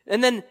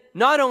 And then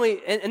not only,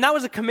 and that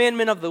was a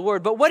commandment of the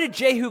Lord, but what did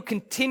Jehu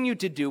continue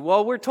to do?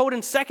 Well, we're told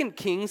in 2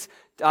 Kings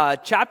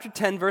chapter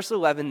 10, verse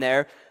 11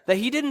 there, that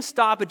he didn't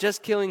stop at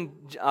just killing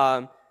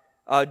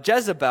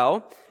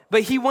Jezebel,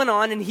 but he went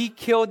on and he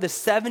killed the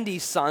 70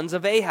 sons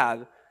of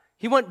Ahab.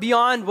 He went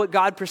beyond what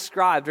God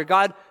prescribed or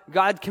God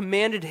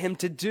commanded him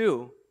to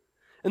do.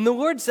 And the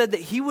Lord said that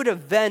he would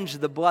avenge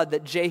the blood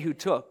that Jehu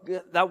took.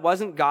 That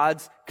wasn't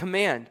God's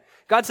command.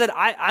 God said,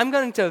 I'm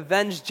going to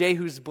avenge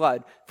Jehu's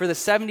blood for the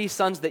 70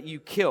 sons that you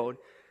killed.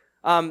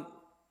 And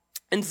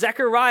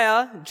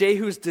Zechariah,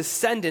 Jehu's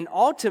descendant,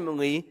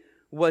 ultimately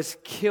was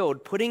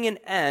killed, putting an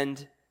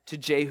end to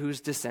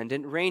Jehu's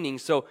descendant reigning.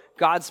 So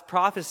God's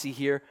prophecy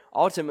here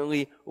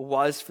ultimately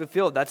was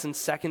fulfilled. That's in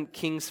 2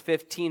 Kings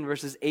 15,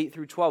 verses 8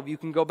 through 12. You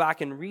can go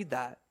back and read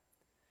that.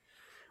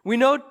 We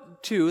know,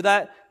 too,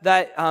 that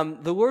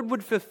the Lord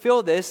would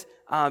fulfill this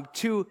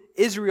to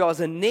Israel as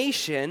a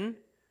nation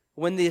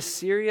when the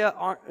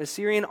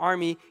Assyrian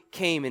army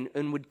came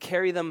and would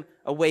carry them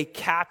away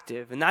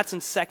captive. And that's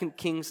in 2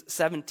 Kings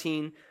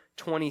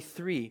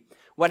 17:23.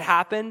 What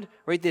happened?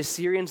 Right, the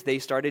Assyrians, they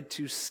started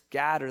to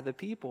scatter the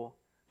people.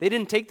 They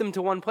didn't take them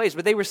to one place,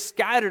 but they were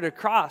scattered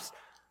across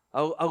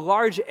a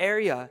large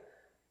area.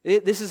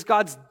 This is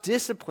God's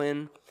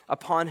discipline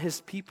upon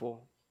his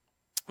people.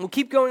 We'll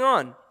keep going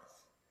on.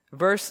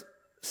 Verse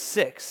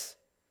 6.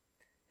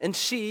 And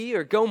she,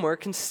 or Gomer,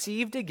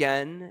 conceived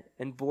again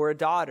and bore a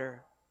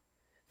daughter.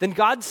 Then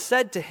God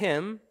said to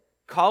him,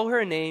 call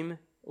her name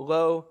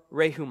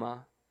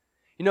Lo-Rehumah.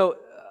 You know,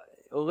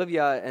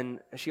 Olivia, and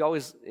she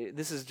always,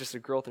 this is just a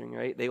girl thing,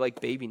 right? They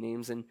like baby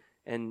names,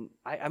 and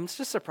I'm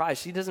just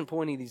surprised she doesn't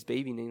pull any of these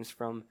baby names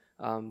from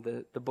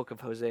the book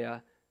of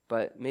Hosea,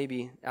 but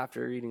maybe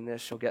after reading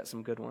this, she'll get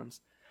some good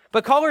ones.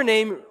 But call her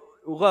name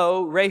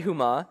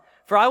Lo-Rehumah,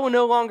 for I will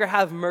no longer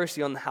have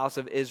mercy on the house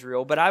of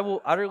Israel, but I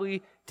will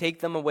utterly take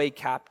them away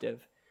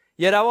captive.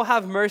 Yet I will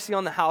have mercy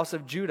on the house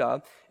of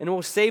Judah, and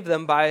will save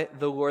them by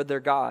the Lord their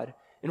God,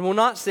 and will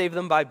not save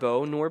them by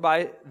bow, nor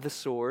by the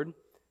sword,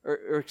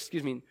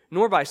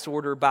 nor by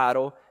sword or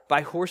battle,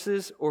 by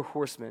horses or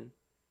horsemen.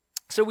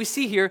 So we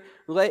see here,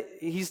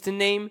 he's to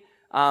name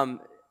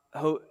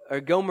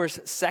Gomer's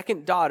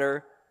second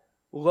daughter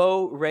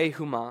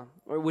Lo-Rehumah,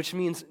 which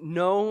means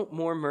no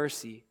more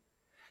mercy.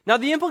 Now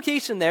the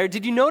implication there,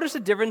 did you notice a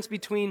difference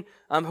between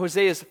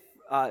Gomer's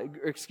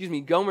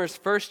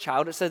first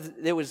child? It says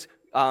it was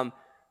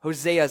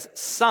Hosea's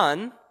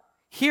son.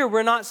 Here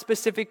we're not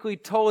specifically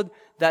told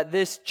that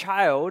this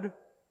child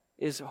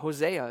is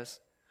Hosea's.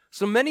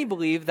 So many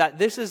believe that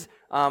this is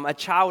a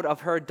child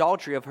of her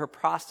adultery, of her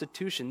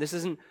prostitution. This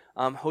isn't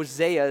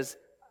Hosea's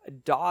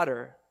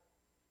daughter.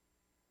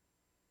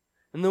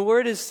 And the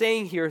word is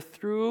saying here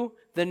through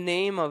the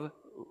name of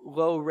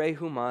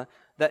Lo-Rehumah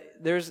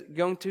that there's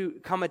going to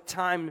come a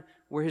time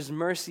where his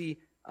mercy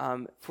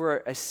for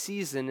a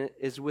season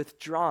is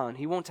withdrawn.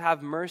 He won't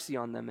have mercy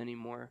on them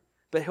anymore,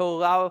 but he'll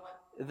allow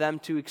them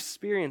to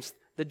experience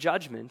the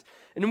judgment.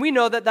 And we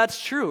know that that's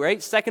true,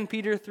 right? 2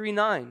 Peter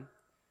 3:9.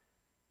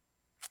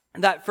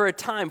 That for a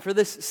time, for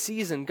this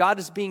season, God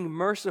is being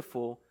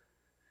merciful.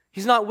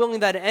 He's not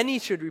willing that any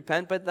should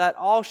repent, but that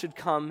all should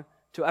come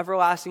to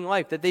everlasting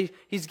life. That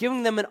he's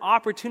giving them an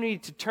opportunity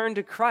to turn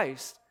to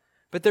Christ.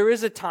 But there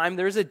is a time,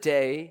 there is a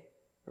day,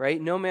 right?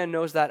 No man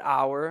knows that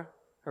hour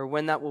or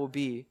when that will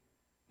be,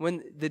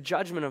 when the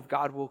judgment of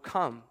God will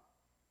come.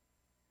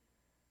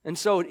 And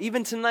so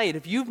even tonight,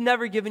 if you've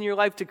never given your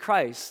life to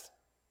Christ,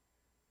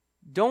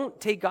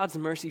 don't take God's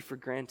mercy for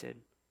granted.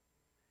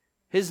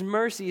 His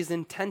mercy is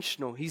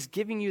intentional. He's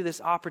giving you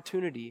this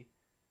opportunity.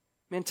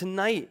 Man,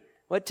 tonight,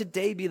 let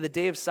today be the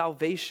day of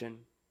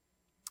salvation.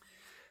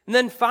 And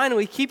then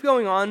finally, keep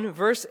going on,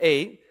 verse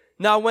 8.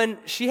 Now when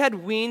she had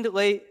weaned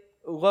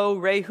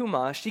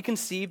Lo-Rehumah, she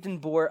conceived and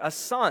bore a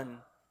son.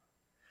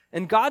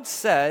 And God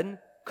said,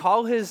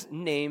 call his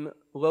name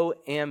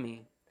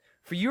Lo-Ammi,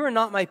 for you are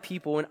not my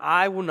people, and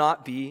I will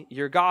not be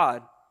your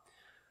God.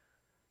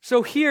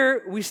 So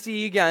here we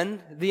see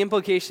again the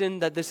implication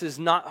that this is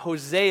not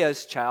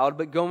Hosea's child,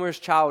 but Gomer's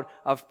child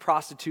of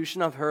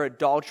prostitution, of her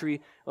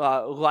adultery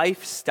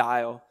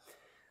lifestyle.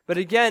 But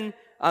again,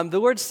 the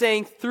Lord's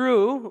saying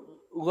through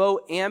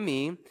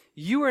Lo-Ammi,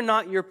 you are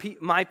not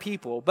my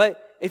people.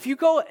 But if you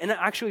go and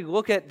actually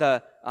look at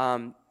the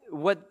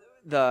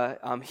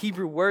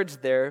Hebrew words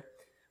there,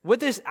 what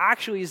this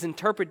actually is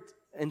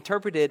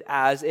interpreted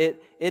as,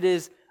 it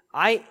is,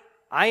 I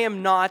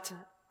am not,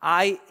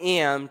 I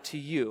am to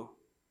you.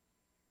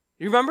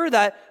 You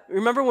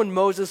remember when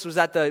Moses was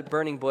at the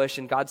burning bush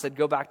and God said,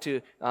 go back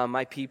to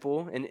my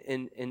people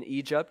in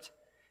Egypt?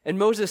 And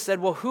Moses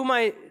said, well, who am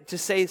I to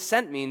say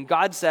sent me? And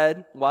God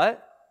said,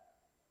 what?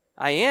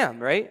 I am,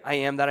 right? I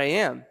am that I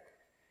am.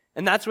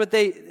 And that's what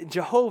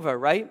Jehovah,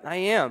 right? I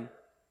am.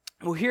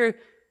 Well, here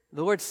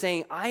the Lord's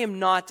saying, I am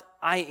not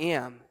I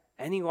am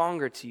any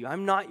longer to you.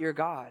 I'm not your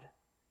God.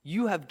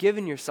 You have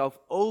given yourself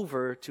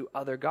over to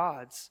other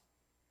gods.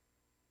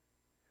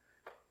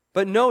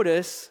 But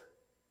notice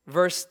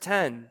verse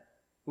 10.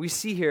 We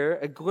see here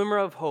a glimmer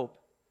of hope.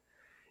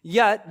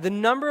 Yet the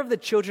number of the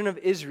children of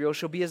Israel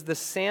shall be as the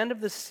sand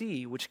of the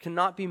sea, which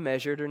cannot be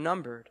measured or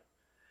numbered.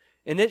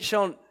 And it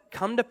shall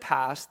come to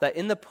pass that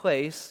in the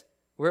place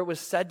where it was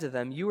said to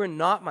them, you are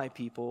not my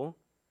people,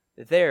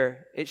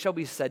 there it shall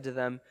be said to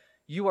them,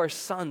 you are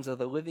sons of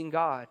the living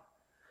God.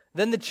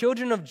 Then the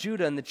children of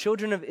Judah and the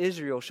children of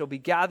Israel shall be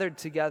gathered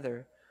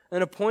together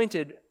and appoint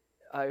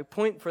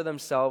for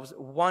themselves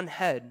one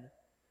head.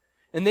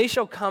 And they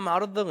shall come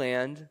out of the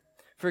land,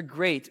 for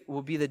great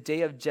will be the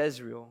day of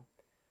Jezreel.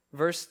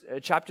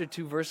 Chapter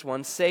 2, verse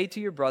 1, say to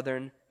your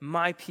brethren,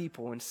 my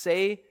people, and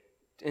say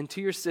and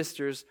to your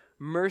sisters,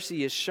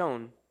 mercy is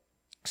shown.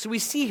 So we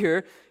see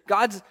here,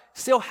 God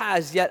still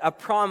has yet a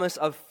promise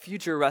of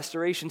future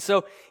restoration.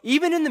 So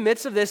even in the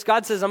midst of this,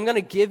 God says, I'm going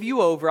to give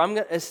you over.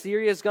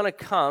 Assyria is going to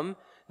come.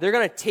 They're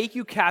going to take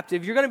you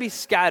captive. You're going to be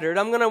scattered.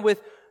 I'm going to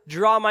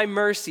withdraw my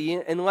mercy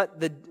and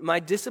let my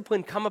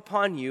discipline come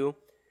upon you.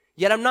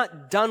 Yet I'm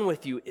not done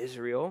with you,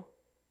 Israel.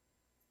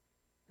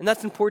 And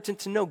that's important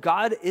to know.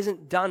 God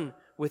isn't done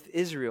with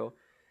Israel.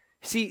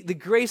 See, the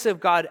grace of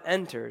God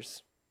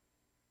enters.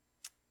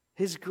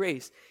 His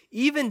grace.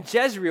 Even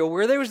Jezreel,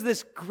 where there was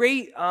this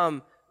great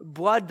amount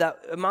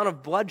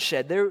of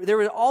bloodshed, there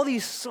were all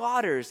these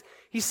slaughters.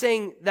 He's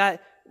saying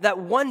that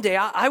one day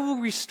I will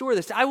restore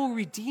this, I will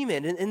redeem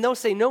it. And they'll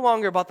say no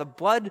longer about the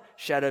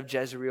bloodshed of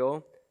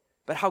Jezreel,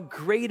 but how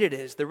great it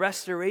is, the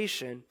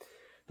restoration.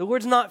 The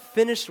Lord's not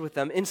finished with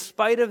them in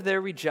spite of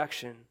their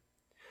rejection.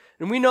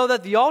 And we know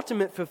that the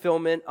ultimate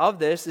fulfillment of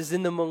this is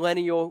in the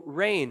millennial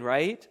reign,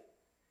 right?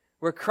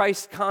 Where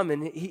Christ comes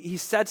and he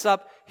sets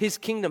up his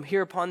kingdom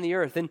here upon the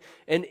earth.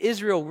 And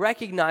Israel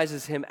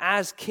recognizes him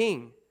as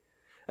king.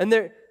 And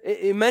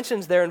it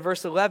mentions there in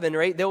verse 11,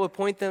 right? They'll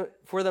appoint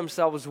for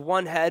themselves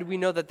one head. We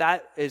know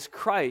that is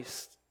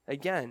Christ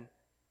again.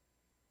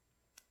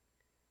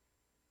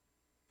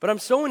 But I'm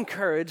so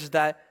encouraged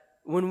that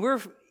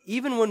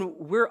even when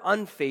we're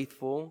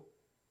unfaithful,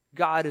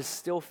 God is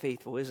still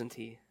faithful, isn't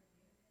he?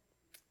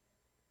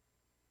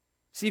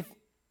 See,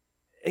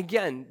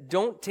 again,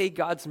 don't take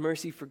God's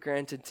mercy for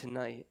granted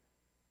tonight.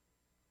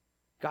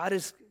 God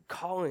is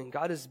calling,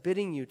 God is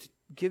bidding you to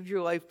give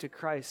your life to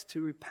Christ,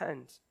 to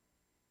repent.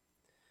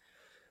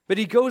 But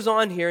he goes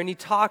on here and he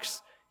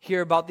talks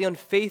here about the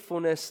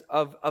unfaithfulness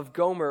of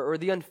Gomer, or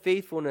the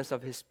unfaithfulness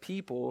of his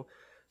people.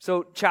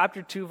 So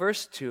chapter 2,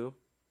 verse 2,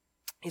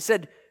 he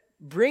said,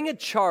 bring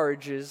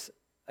charges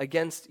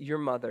against your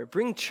mother.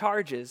 Bring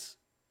charges,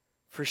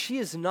 for she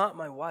is not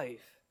my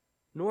wife,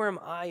 nor am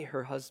I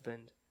her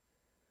husband.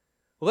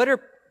 Let her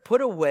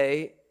put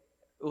away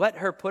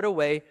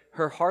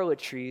her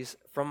harlotries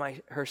from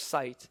her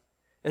sight,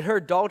 and her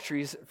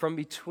adulteries from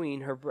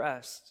between her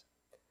breasts,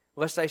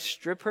 lest I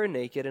strip her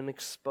naked and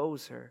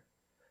expose her,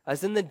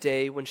 as in the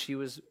day when she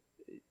was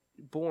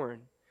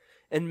born,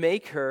 and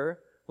make her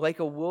like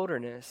a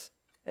wilderness,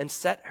 and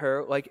set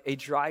her like a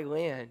dry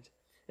land,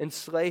 and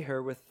slay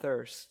her with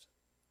thirst.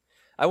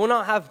 I will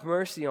not have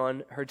mercy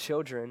on her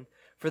children,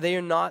 for they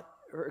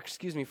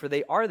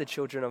are the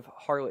children of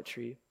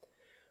harlotry.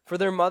 For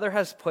their mother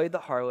has played the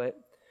harlot.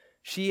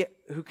 She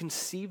who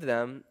conceived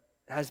them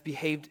has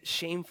behaved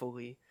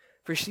shamefully.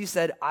 For she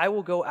said, I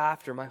will go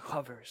after my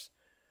lovers,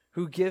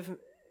 who give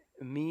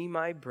me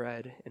my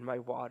bread and my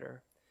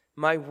water,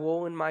 my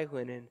wool and my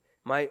linen,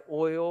 my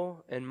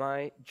oil and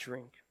my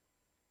drink.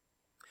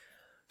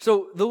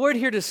 So the Lord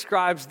here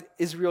describes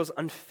Israel's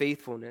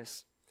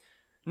unfaithfulness.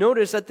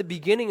 Notice at the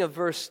beginning of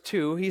verse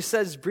 2, he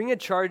says, bring a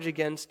charge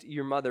against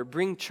your mother.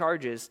 Bring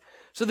charges.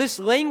 So this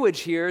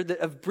language here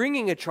of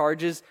bringing a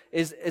charge is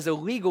a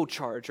legal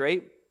charge,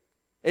 right?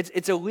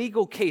 It's a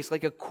legal case,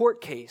 like a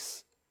court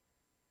case.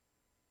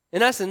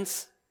 In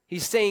essence,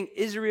 he's saying,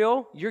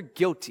 Israel, you're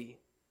guilty.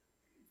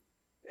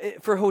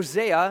 For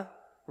Hosea,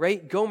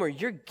 right, Gomer,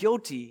 you're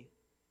guilty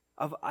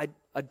of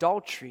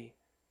adultery.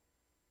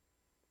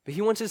 But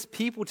he wants his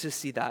people to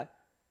see that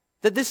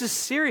this is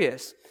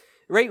serious.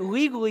 Right?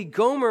 Legally,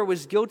 Gomer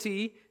was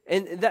guilty,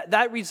 and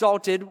that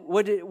resulted,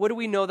 what do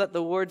we know that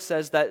the Lord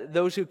says that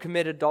those who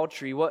commit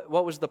adultery, what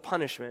was the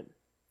punishment?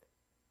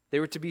 They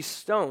were to be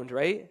stoned,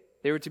 right?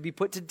 They were to be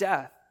put to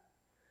death.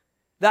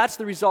 That's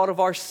the result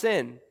of our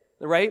sin,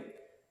 right?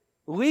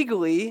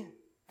 Legally,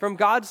 from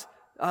God's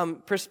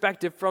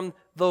perspective, from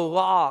the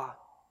law,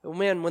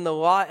 when the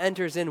law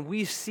enters in,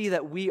 we see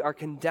that we are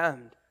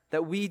condemned,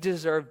 that we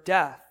deserve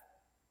death.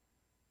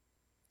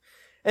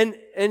 And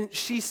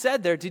she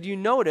said there, did you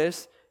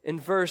notice in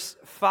verse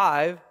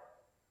 5,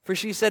 for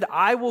she said,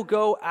 I will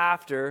go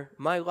after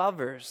my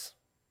lovers.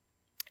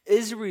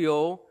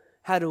 Israel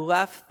had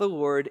left the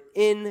Lord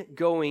in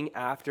going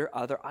after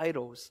other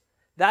idols.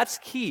 That's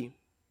key.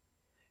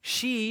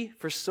 She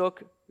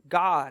forsook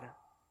God.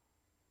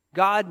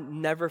 God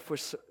never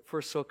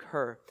forsook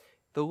her.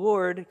 The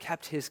Lord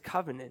kept his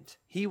covenant.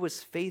 He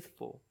was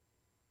faithful.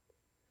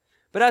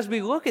 But as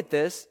we look at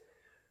this,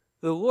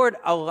 the Lord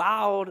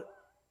allowed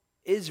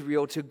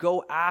Israel to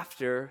go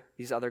after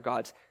these other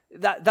gods.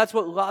 That's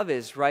what love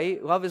is,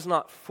 right? Love is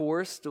not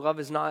forced. Love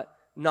is not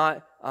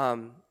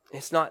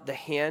it's not the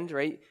hand,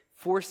 right,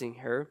 forcing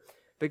her.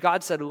 But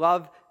God said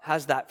love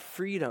has that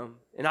freedom.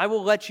 And I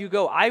will let you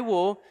go.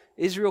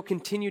 Israel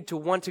continued to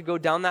want to go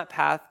down that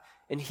path,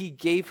 and he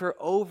gave her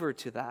over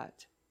to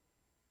that.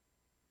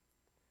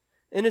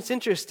 And it's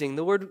interesting.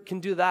 The Lord can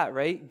do that,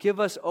 right? Give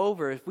us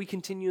over if we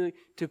continue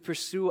to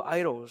pursue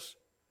idols.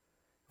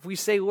 If we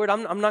say, Lord,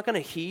 I'm not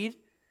going to heed,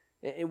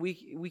 and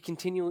we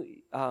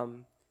continually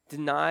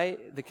deny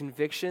the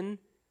conviction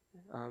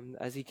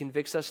as he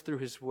convicts us through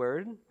his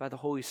word by the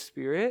Holy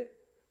Spirit,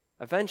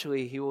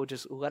 eventually he will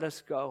just let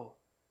us go.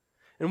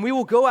 And we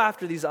will go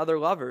after these other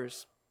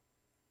lovers.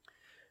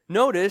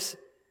 Notice,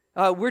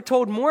 we're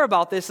told more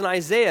about this in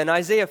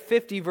Isaiah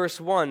 50, verse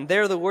 1.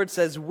 There the Lord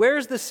says,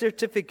 "Where's the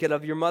certificate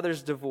of your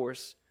mother's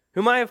divorce,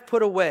 whom I have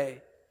put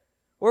away,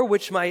 or of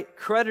which of my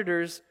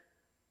creditors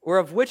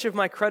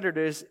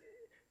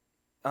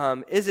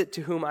is it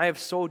to whom I have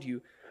sold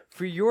you?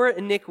 For your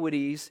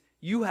iniquities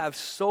you have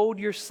sold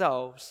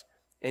yourselves,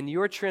 and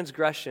your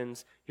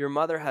transgressions your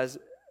mother has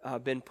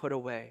been put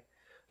away."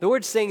 The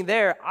Lord's saying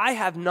there, I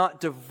have not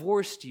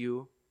divorced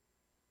you.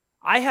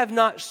 I have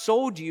not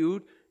sold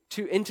you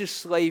into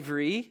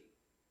slavery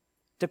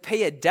to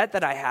pay a debt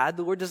that I had.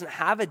 The Lord doesn't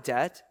have a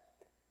debt.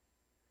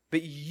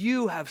 But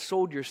you have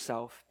sold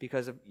yourself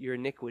because of your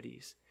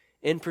iniquities.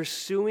 In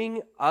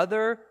pursuing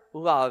other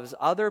loves,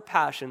 other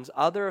passions,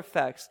 other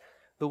effects,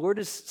 the Lord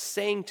is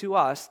saying to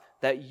us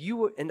that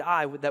you and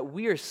I, that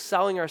we are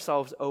selling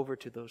ourselves over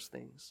to those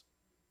things.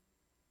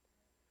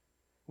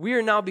 We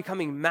are now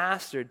becoming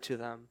mastered to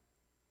them.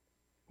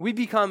 We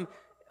become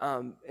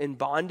in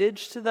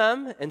bondage to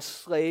them,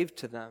 enslaved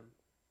to them.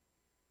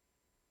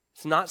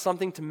 It's not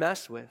something to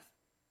mess with.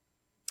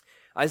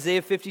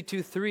 Isaiah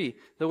 52:3,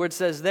 the Lord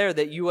says there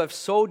that you have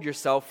sold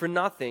yourself for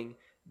nothing,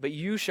 but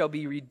you shall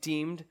be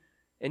redeemed,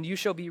 and you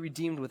shall be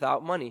redeemed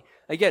without money.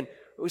 Again,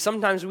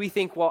 sometimes we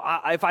think, well,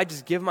 if I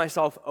just give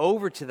myself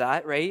over to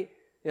that, right?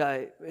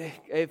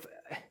 If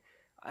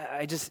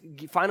I just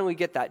finally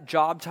get that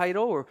job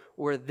title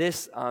or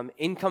this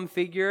income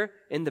figure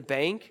in the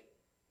bank,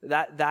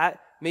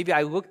 that maybe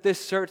I look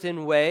this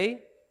certain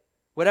way,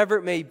 whatever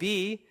it may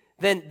be,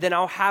 then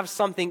I'll have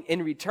something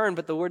in return.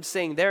 But the Lord's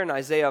saying there in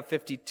Isaiah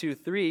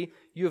 52:3,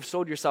 you have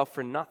sold yourself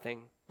for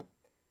nothing.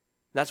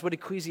 That's what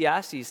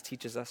Ecclesiastes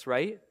teaches us,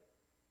 right?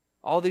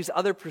 All these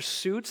other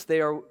pursuits,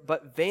 they are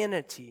but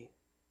vanity.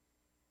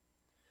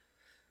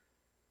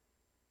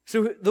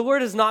 So the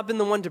Lord has not been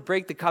the one to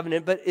break the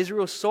covenant, but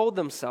Israel sold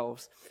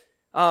themselves.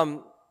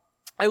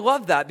 I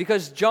love that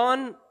because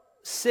John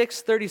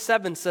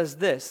 6:37 says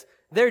this.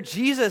 There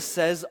Jesus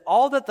says,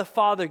 "All that the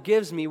Father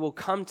gives me will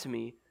come to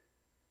me,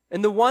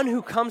 and the one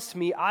who comes to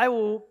me I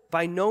will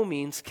by no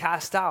means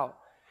cast out."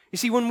 You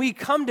see, when we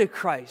come to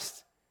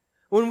Christ,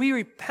 when we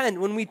repent,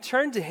 when we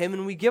turn to him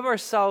and we give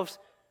ourselves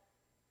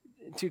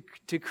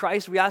to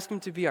Christ, we ask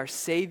him to be our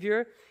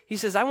Savior, he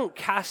says, I won't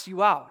cast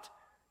you out.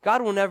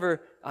 God will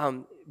never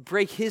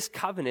break his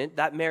covenant,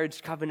 that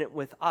marriage covenant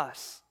with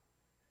us.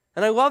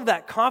 And I love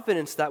that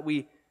confidence that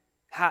we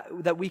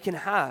can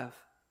have.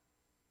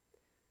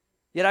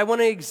 Yet I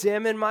want to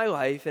examine my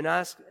life and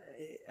ask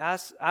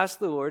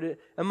the Lord,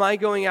 am I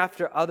going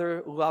after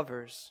other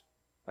lovers?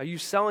 Are you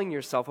selling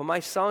yourself? Am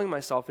I selling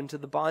myself into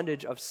the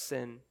bondage of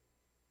sin?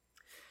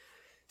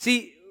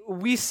 See,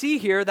 we see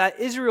here that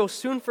Israel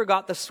soon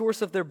forgot the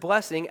source of their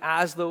blessing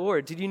as the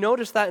Lord. Did you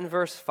notice that in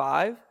verse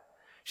 5?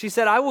 She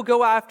said, I will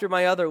go after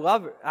my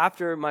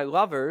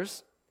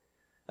lovers.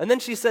 And then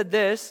she said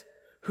this,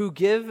 who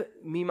give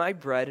me my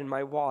bread and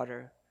my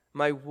water,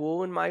 my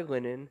wool and my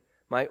linen,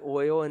 my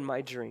oil and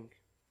my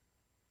drink.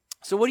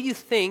 So what do you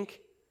think,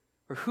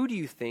 or who do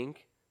you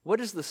think, what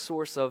is the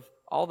source of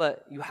all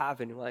that you have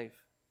in life?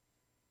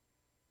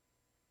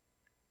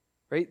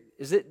 Right?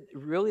 Is it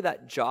really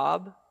that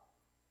job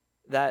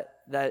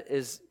that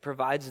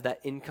provides that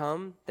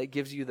income, that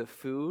gives you the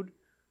food,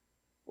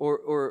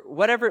 or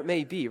whatever it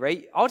may be,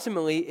 right?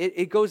 Ultimately,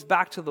 it goes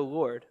back to the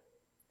Lord.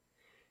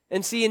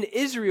 And see, in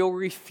Israel,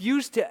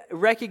 refused to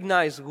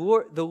recognize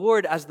the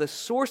Lord as the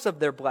source of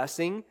their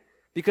blessing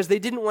because they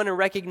didn't want to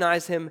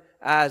recognize him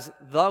as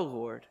the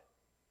Lord.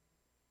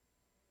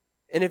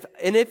 And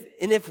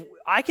if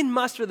I can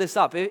muster this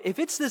up, if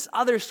it's this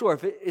other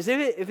source,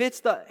 if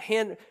it's the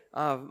hand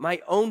of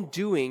my own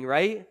doing,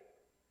 right?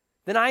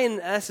 Then I, in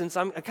essence,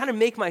 I kind of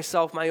make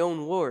myself my own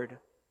Lord.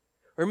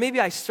 Or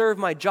maybe I serve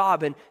my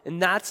job, and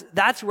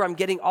that's where I'm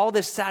getting all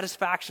this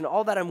satisfaction,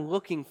 all that I'm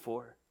looking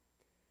for.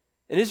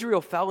 And Israel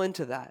fell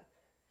into that.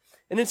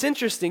 And it's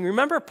interesting.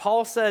 Remember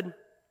Paul said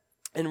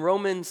in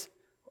Romans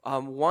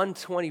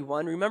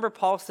 1:21, remember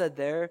Paul said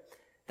there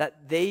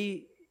that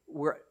they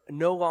were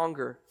no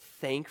longer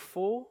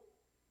thankful.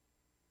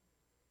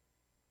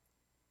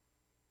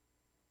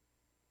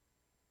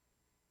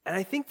 And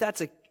I think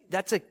that's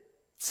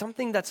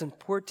something that's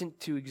important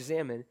to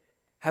examine.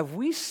 Have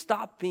we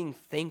stopped being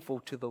thankful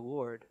to the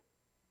Lord?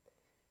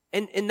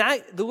 And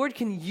that the Lord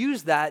can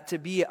use that to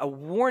be a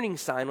warning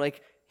sign.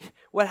 Like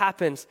what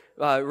happens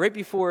right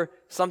before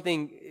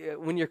something,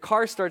 when your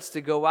car starts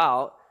to go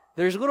out,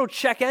 there's little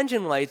check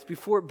engine lights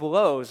before it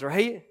blows,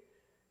 right?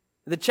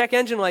 The check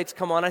engine lights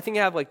come on. I think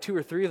I have like 2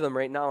 or 3 of them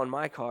right now in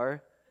my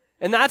car.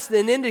 And that's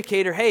an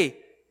indicator, hey,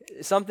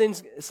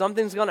 something's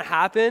going to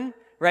happen,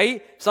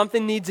 right?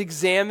 Something needs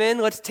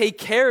examined. Let's take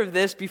care of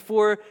this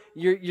before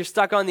you're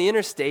stuck on the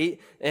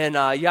interstate and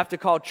you have to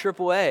call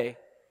AAA.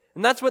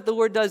 And that's what the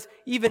Lord does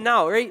even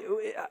now, right?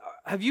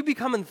 Have you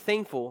become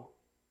unthankful?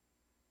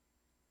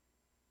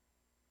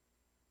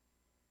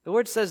 The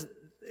Lord says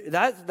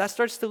that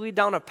starts to lead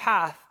down a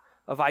path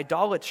of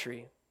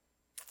idolatry,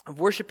 of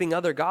worshiping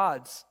other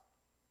gods.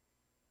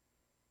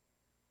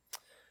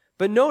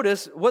 But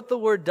notice what the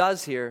Lord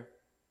does here.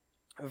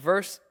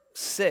 Verse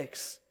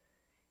 6.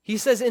 He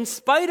says, in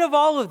spite of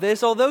all of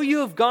this, although you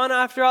have gone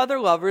after other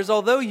lovers,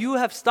 although you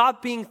have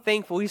stopped being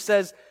thankful, he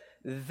says,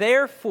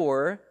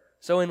 therefore,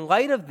 so in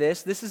light of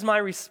this is my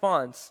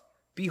response.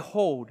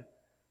 Behold,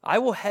 I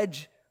will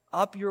hedge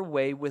up your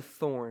way with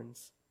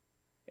thorns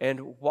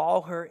and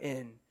wall her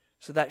in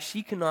so that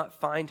she cannot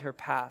find her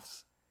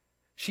paths.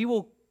 She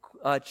will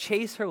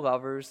chase her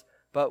lovers,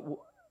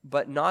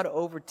 but not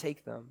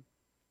overtake them.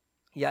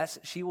 Yes,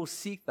 she will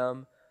seek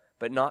them,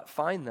 but not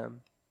find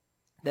them.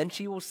 Then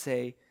she will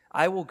say,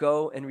 I will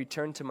go and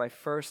return to my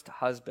first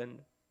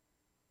husband.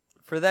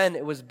 For then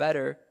it was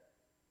better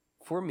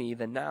for me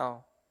than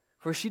now.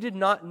 For she did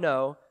not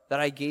know that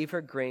I gave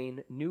her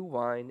grain, new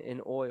wine, and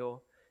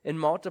oil, and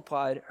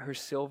multiplied her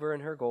silver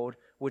and her gold,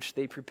 which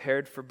they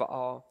prepared for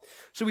Baal.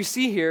 So we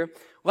see here,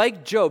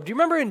 like Job. Do you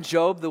remember in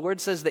Job, the word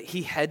says that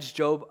he hedged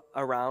Job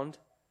around?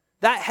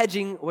 That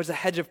hedging was a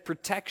hedge of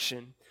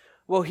protection.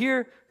 Well,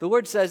 here the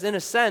Lord says, in a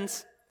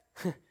sense,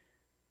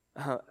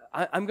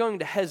 I'm going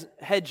to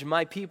hedge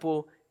my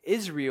people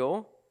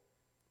Israel,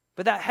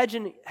 but that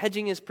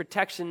hedging is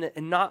protection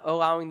and not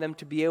allowing them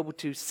to be able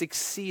to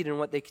succeed in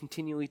what they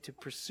continually to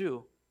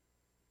pursue.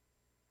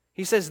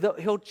 He says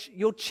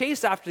you'll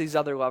chase after these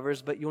other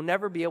lovers, but you'll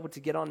never be able to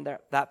get on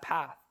that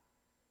path.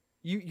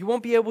 You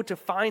won't be able to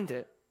find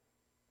it.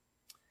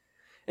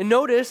 And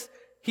notice,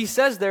 he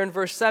says there in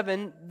verse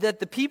 7 that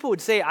the people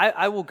would say,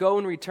 I will go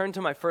and return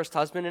to my first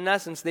husband. In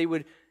essence,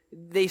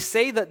 they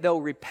say that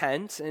they'll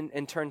repent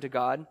and turn to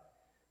God,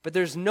 but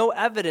there's no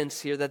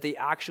evidence here that they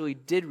actually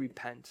did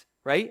repent,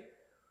 right?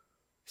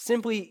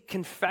 Simply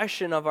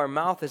confession of our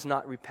mouth is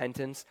not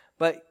repentance,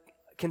 but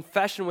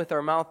confession with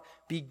our mouth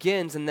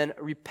begins, and then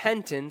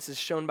repentance is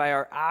shown by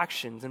our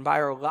actions and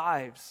by our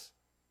lives.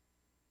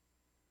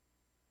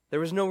 There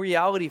was no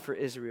reality for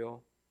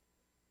Israel.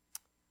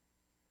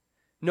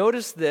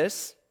 Notice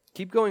this.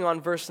 Keep going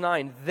on, verse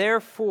 9.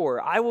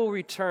 Therefore, I will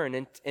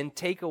return and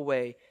take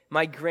away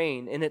my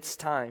grain in its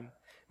time,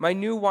 my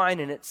new wine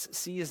in its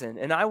season,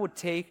 and I will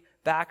take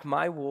back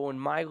my wool and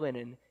my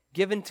linen,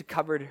 given to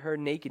cover her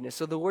nakedness.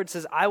 So the word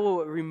says, I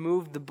will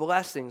remove the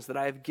blessings that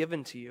I have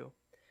given to you.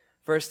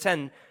 Verse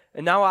 10,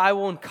 and now I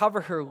will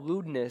uncover her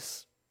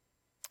lewdness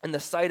in the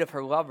sight of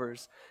her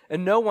lovers,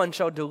 and no one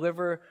shall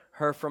deliver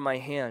her from my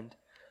hand.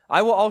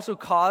 I will also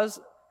cause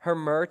her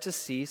myrrh to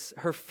cease,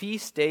 her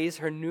feast days,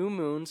 her new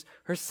moons,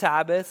 her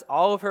Sabbaths,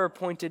 all of her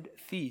appointed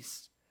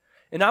feasts.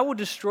 And I will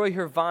destroy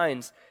her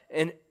vines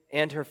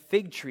and her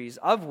fig trees,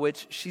 of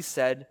which she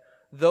said,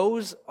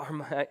 these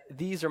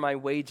are my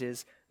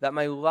wages that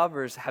my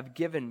lovers have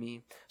given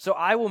me. So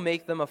I will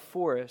make them a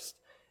forest,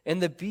 and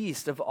the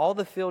beast of all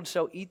the field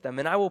shall eat them,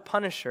 and I will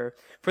punish her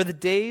for the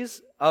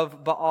days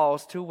of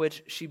Baals to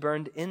which she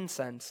burned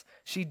incense.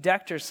 She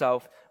decked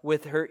herself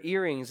with her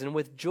earrings and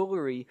with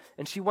jewelry,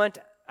 and she went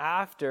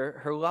after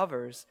her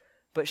lovers,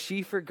 but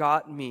she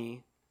forgot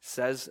me,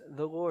 says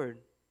the Lord.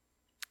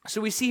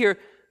 So we see here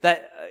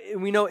that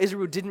we know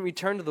Israel didn't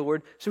return to the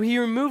Lord, so he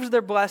removes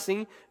their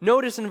blessing.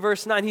 Notice in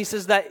verse 9, he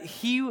says that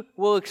he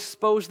will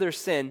expose their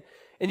sin.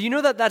 And you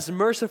know that that's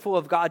merciful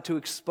of God to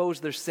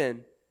expose their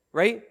sin,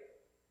 right?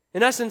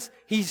 In essence,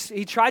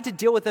 he tried to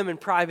deal with them in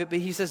private, but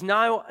he says,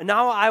 now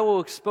I will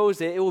expose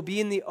it. It will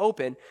be in the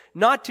open,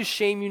 not to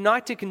shame you,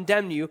 not to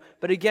condemn you,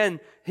 but again,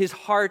 his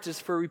heart is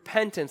for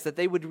repentance, that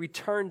they would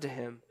return to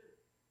him.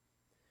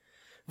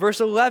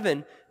 Verse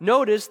 11,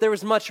 notice there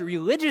was much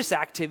religious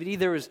activity.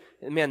 There was,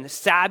 the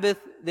Sabbath.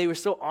 They were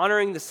still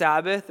honoring the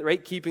Sabbath,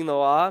 right? Keeping the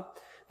law.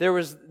 They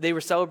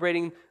were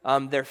celebrating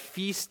their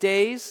feast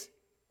days,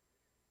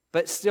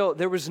 but still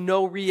there was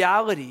no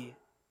reality.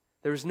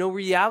 There was no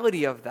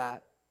reality of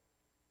that.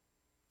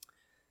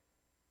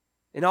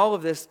 In all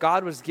of this,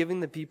 God was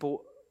giving the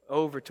people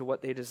over to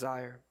what they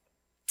desire.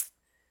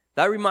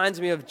 That reminds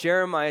me of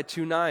Jeremiah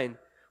 2:9,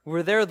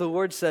 where there the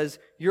Lord says,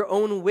 your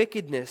own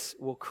wickedness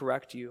will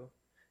correct you,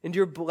 and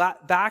your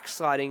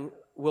backsliding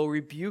will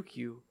rebuke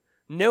you.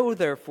 Know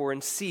therefore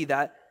and see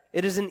that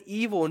it is an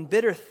evil and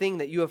bitter thing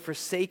that you have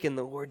forsaken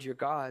the Lord your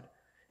God.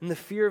 And the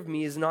fear of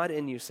me is not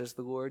in you, says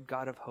the Lord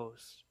God of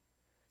hosts.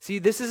 See,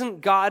 this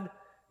isn't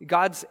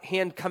God's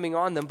hand coming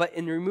on them, but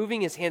in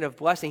removing his hand of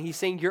blessing, he's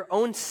saying your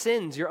own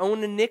sins, your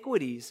own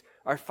iniquities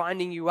are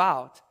finding you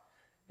out.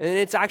 And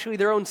it's actually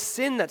their own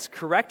sin that's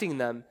correcting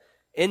them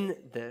in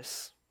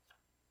this.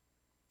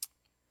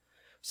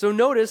 So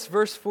notice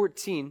verse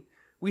 14.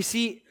 We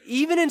see,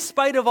 even in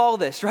spite of all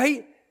this,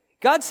 right?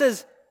 God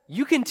says,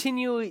 you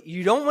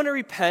don't want to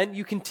repent,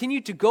 you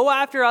continue to go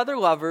after other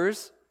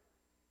lovers,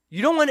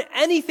 you don't want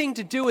anything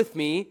to do with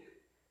me.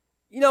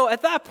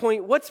 At that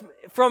point,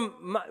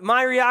 from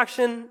my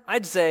reaction,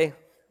 I'd say,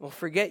 well,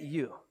 forget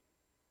you.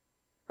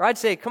 Or I'd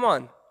say, come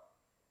on,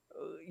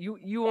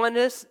 you want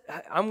this?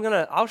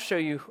 I'll show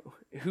you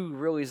who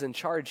really is in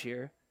charge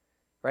here,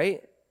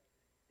 right?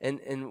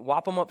 And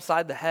whop them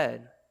upside the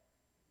head.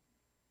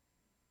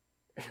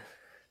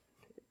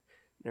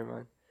 Never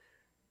mind.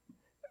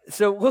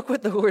 So look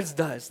what the Lord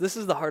does. This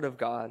is the heart of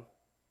God.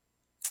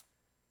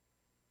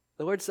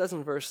 The Lord says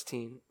in verse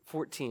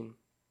 14,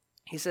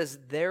 he says,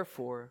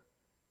 therefore,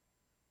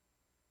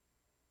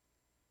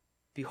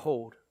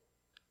 behold,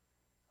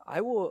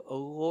 I will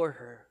allure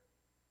her.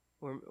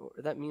 Or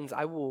that means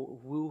I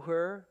will woo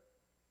her,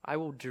 I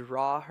will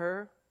draw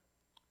her,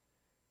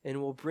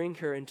 and will bring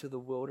her into the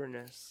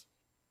wilderness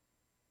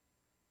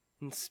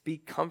and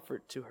speak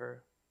comfort to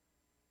her.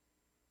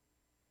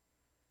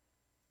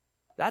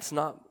 That's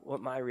not what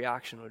my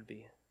reaction would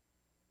be.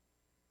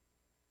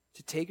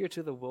 To take her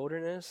to the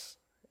wilderness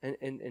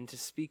and to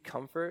speak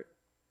comfort,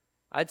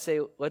 I'd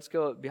say, let's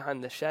go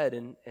behind the shed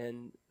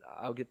and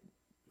I'll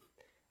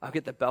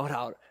get the belt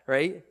out,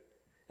 right?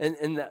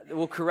 And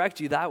we'll correct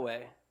you that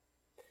way.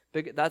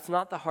 But that's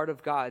not the heart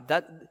of God.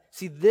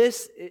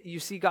 You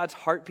see God's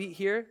heartbeat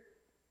here?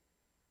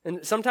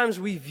 And sometimes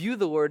we view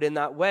the Lord in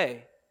that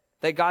way.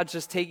 That God's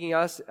just taking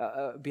us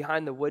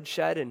behind the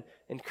woodshed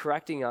and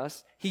correcting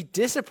us. He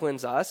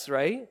disciplines us,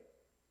 right?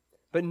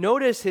 But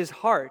notice his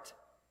heart.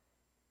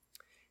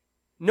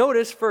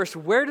 Notice first,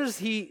 where does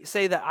he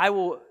say that I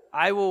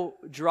will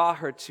draw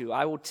her to,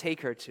 I will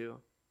take her to?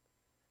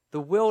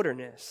 The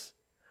wilderness.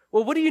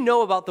 Well, what do you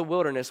know about the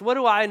wilderness? What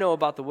do I know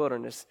about the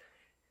wilderness?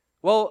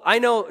 Well, I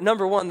know,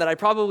 number one, that I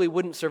probably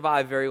wouldn't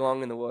survive very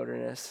long in the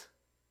wilderness,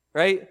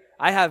 right?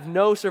 I have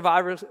no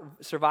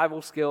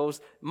survival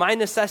skills. My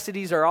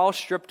necessities are all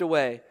stripped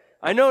away.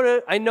 I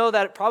know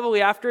that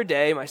probably after a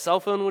day, my cell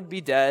phone would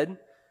be dead,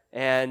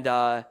 and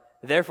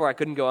therefore I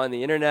couldn't go on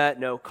the internet,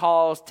 no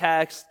calls,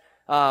 texts,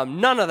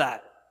 none of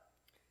that.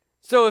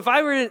 So if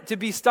I were to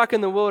be stuck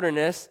in the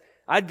wilderness,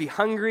 I'd be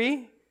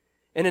hungry,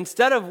 and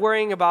instead of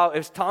worrying about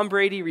is Tom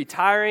Brady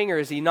retiring or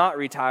is he not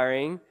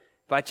retiring,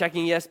 by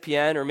checking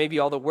ESPN or maybe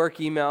all the work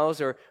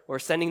emails or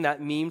sending that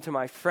meme to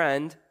my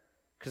friend,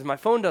 because my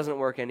phone doesn't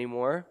work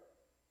anymore,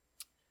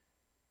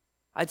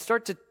 I'd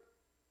start to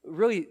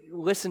really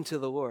listen to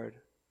the Lord.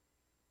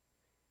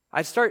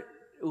 I'd start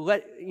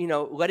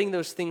letting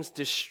those things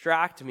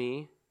distract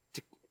me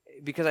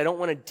because I don't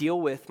want to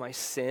deal with my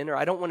sin, or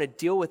I don't want to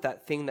deal with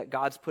that thing that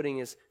God's putting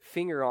his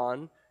finger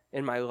on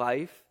in my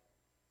life.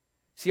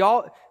 See,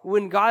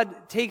 when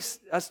God takes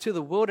us to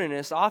the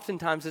wilderness,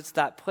 oftentimes it's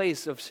that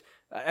place of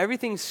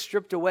everything's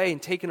stripped away and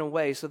taken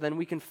away, so then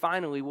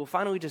we'll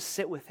finally just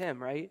sit with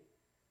him, right?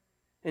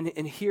 And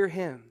hear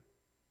him.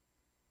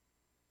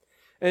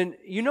 And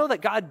you know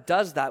that God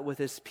does that with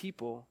his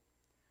people.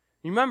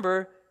 You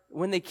remember,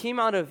 when they came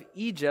out of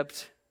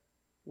Egypt,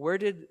 where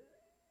did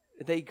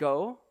they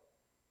go?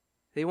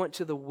 They went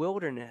to the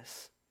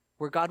wilderness,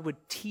 where God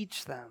would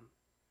teach them,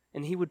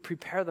 and he would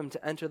prepare them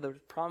to enter the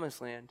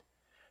promised land.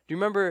 Do you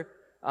remember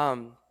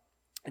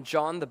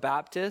John the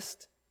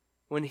Baptist,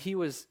 when he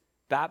was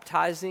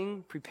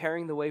baptizing,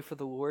 preparing the way for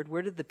the Lord?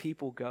 Where did the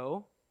people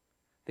go?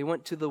 They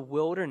went to the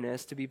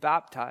wilderness to be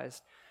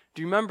baptized.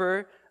 Do you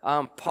remember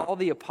Paul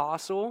the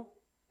Apostle,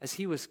 as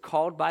he was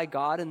called by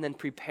God and then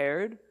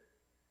prepared?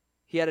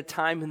 He had a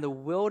time in the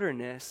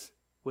wilderness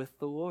with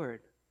the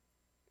Lord.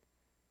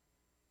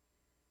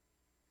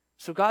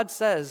 So God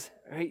says,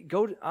 right,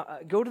 go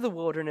to the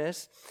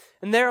wilderness,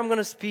 and there I'm going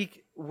to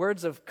speak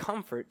words of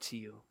comfort to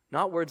you,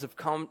 not words of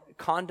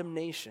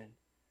condemnation.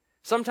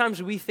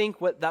 Sometimes we think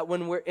that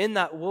when we're in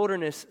that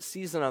wilderness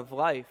season of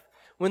life,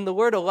 when the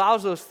Lord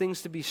allows those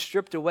things to be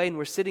stripped away and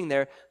we're sitting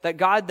there, that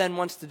God then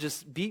wants to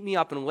just beat me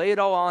up and lay it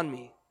all on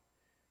me.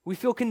 We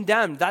feel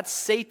condemned. That's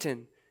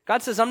Satan.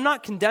 God says, I'm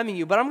not condemning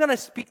you, but I'm going to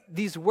speak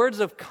these words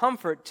of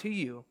comfort to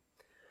you.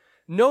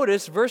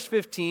 Notice verse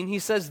 15, he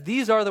says,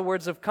 these are the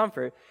words of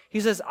comfort. He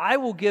says, I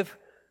will give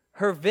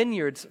her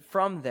vineyards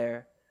from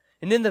there,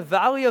 and in the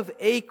valley of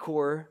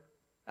Achor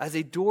as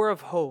a door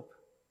of hope.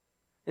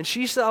 And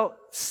she shall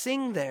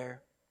sing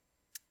there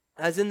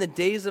as in the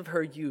days of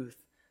her youth,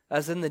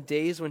 as in the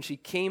days when she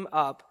came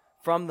up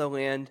from the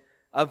land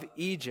of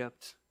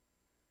Egypt.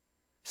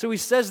 So he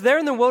says there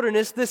in the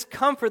wilderness, this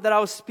comfort that I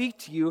will speak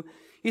to you,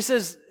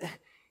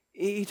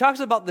 he talks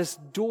about this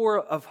door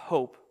of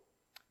hope.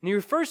 And he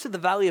refers to the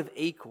valley of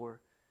Achor.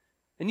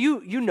 And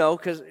you know,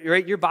 because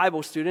you're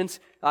Bible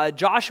students,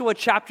 Joshua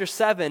chapter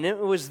 7, it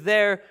was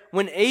there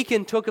when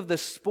Achan took of the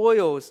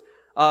spoils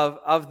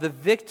of the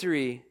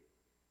victory,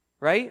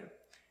 right?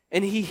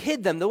 And he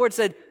hid them. The Lord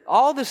said,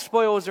 all the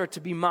spoils are to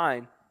be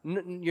mine.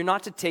 You're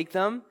not to take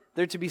them.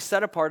 They're to be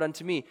set apart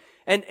unto me.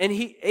 And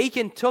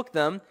Achan took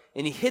them,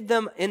 and he hid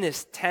them in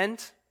his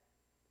tent,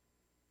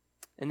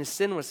 and his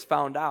sin was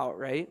found out,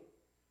 right?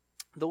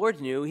 The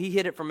Lord knew. He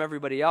hid it from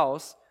everybody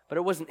else, but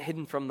it wasn't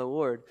hidden from the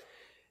Lord.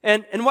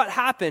 And what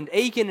happened?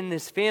 Achan and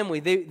his family,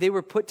 they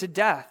were put to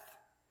death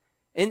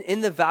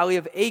in the valley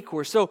of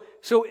Achor. So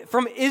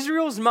from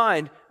Israel's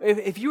mind,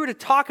 if you were to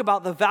talk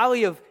about the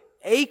valley of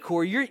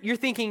Achor, you're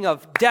thinking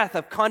of death,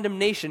 of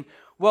condemnation.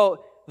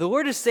 Well, the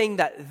Lord is saying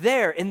that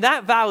there, in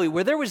that valley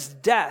where there was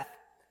death,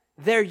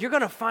 there you're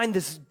going to find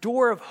this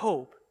door of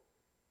hope.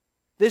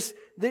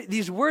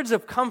 These words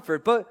of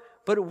comfort. But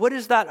what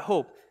is that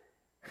hope?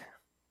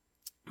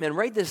 Man,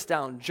 write this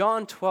down.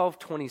 John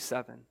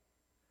 12:27.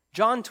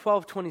 John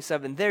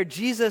 12:27. There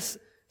Jesus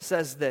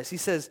says this. He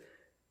says,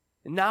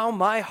 "Now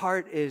my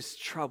heart is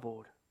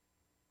troubled.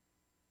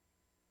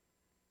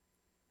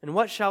 And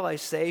what shall I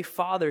say?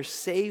 Father,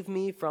 save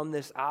me from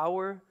this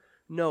hour?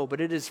 No,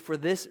 but it is for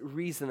this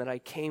reason that I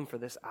came for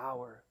this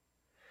hour."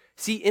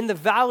 See, in the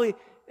valley,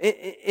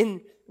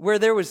 in where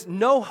there was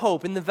no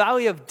hope, in the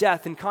valley of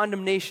death and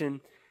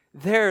condemnation,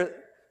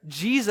 there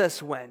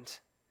Jesus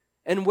went.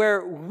 And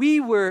where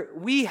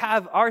we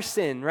have our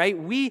sin, right?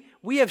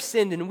 We have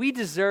sinned and we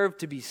deserve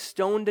to be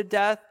stoned to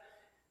death.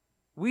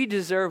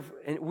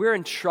 And we're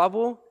in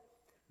trouble.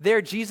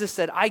 There Jesus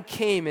said, "I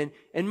came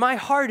and my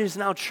heart is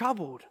now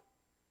troubled."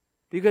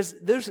 Because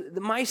there's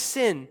my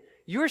sin,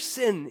 your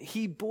sin,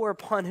 he bore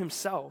upon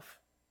himself.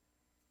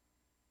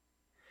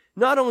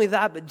 Not only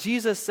that, but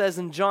Jesus says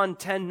in John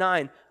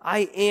 10:9, "I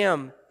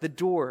am the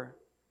door.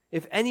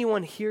 If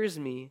anyone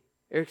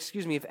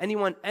if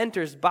anyone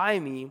enters by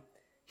me,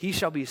 he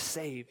shall be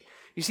saved."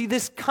 You see,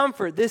 this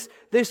comfort,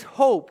 this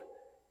hope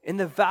in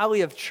the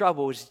valley of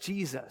trouble is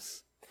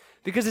Jesus.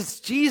 Because it's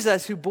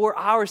Jesus who bore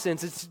our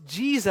sins. It's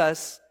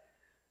Jesus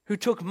who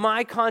took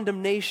my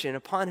condemnation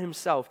upon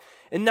himself.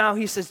 And now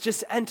he says,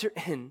 just enter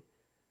in.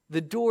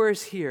 The door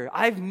is here.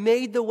 I've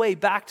made the way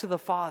back to the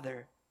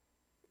Father.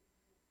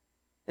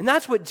 And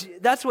that's what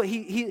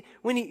he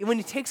when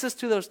he takes us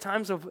to those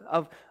times of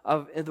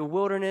the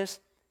wilderness,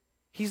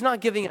 he's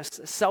not giving us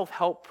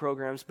self-help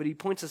programs, but he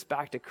points us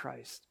back to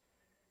Christ.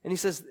 And he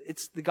says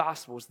it's the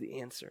gospel is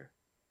the answer.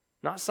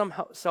 Not some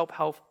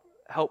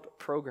self-help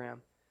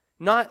program.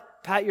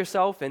 Not pat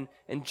yourself and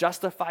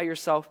justify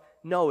yourself.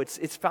 No,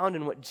 it's found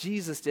in what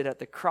Jesus did at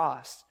the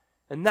cross.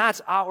 And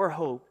that's our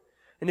hope.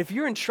 And if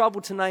you're in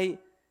trouble tonight,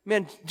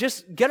 man,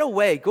 just get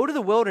away. Go to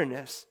the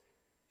wilderness.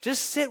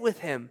 Just sit with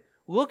him.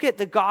 Look at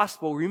the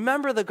gospel.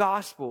 Remember the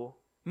gospel.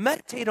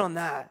 Meditate on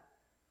that.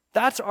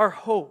 That's our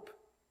hope.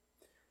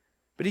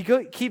 But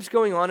he keeps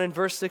going on in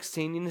verse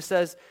 16, and he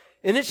says,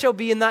 "And it shall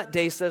be in that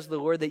day, says the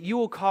Lord, that you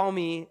will call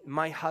me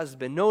my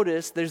husband."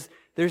 Notice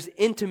there's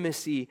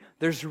intimacy,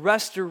 there's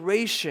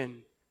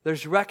restoration,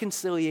 there's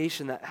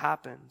reconciliation that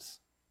happens.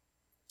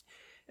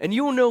 "And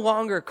you will no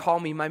longer call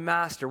me my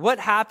master." What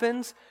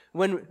happens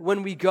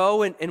when we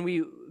go and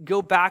we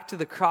go back to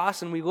the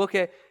cross and we look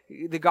at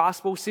the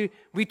gospel? See,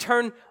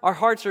 our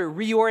hearts are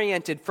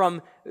reoriented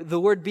from the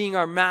Lord being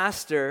our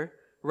master,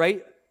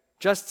 right?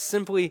 Just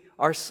simply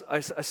a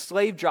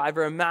slave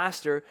driver, a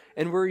master,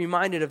 and we're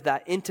reminded of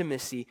that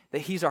intimacy, that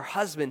he's our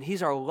husband,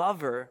 he's our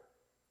lover.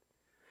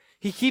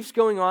 He keeps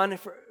going on,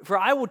 for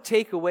I will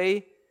take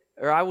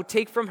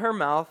from her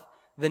mouth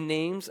the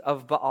names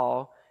of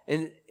Baal,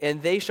 and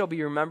they shall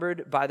be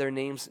remembered by their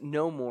names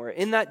no more.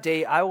 In that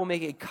day I will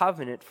make a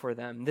covenant for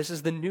them. This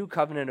is the new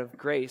covenant of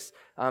grace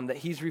that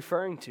he's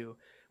referring to.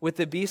 "With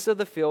the beasts of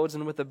the fields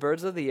and with the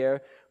birds of the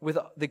air, with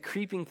the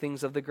creeping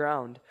things of the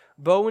ground.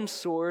 Bow and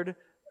sword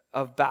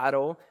of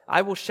battle,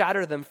 I will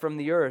shatter them from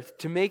the earth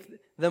to make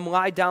them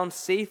lie down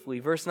safely."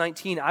 Verse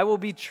 19, "I will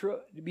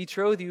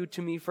betroth you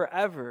to me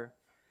forever.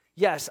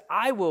 Yes,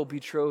 I will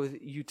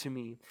betroth you to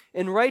me.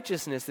 In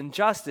righteousness and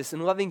justice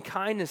and loving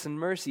kindness and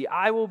mercy,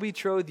 I will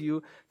betroth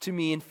you to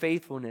me in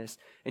faithfulness,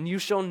 and you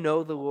shall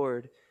know the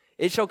Lord.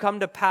 It shall come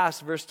to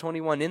pass," verse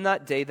 21, "in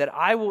that day that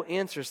I will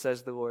answer,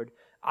 says the Lord.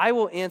 I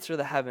will answer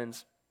the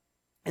heavens,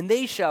 and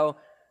they shall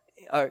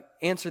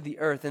answer the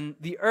earth, and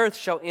the earth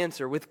shall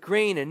answer with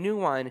grain and new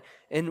wine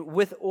and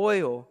with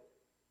oil.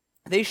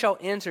 They shall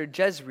answer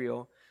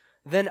Jezreel.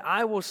 Then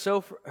I will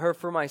sow her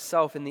for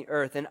myself in the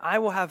earth, and I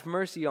will have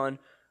mercy on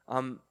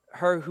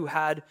her who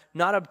had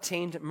not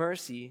obtained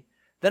mercy.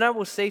 Then I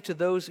will say to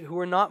those who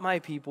are not my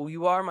people,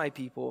 you are my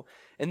people,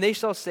 and they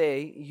shall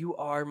say, you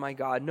are my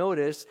God."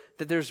 Notice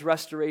that there's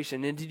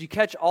restoration. And did you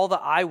catch all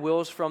the I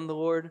wills from the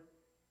Lord?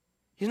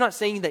 He's not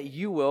saying that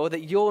you will,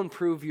 that you'll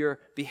improve your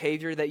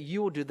behavior, that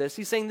you will do this.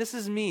 He's saying, this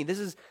is me. This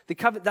is the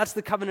covenant. That's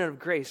the covenant of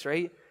grace,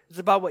 right? It's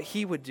about what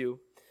he would do.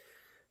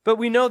 But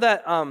we know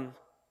that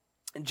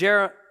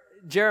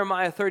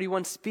Jeremiah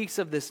 31 speaks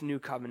of this new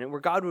covenant,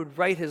 where God would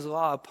write his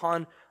law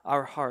upon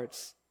our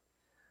hearts.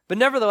 But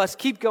nevertheless,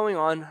 keep going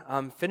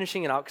on,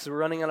 finishing it out because we're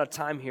running out of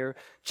time here.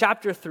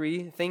 Chapter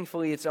 3,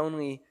 thankfully it's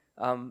only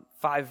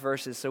 5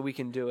 verses, so we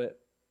can do it.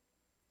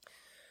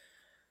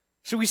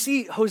 So we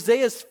see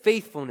Hosea's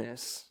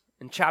faithfulness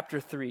in chapter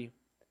 3.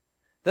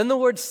 "Then the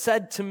Lord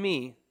said to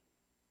me,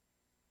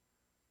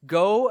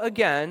 go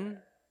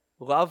again,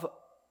 love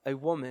a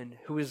woman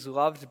who is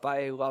loved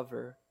by a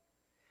lover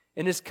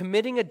and is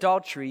committing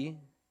adultery,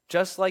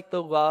 just like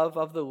the love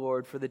of the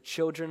Lord for the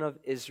children of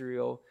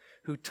Israel,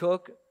 who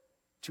took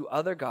to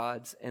other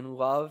gods and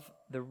loved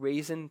the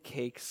raisin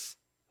cakes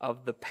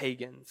of the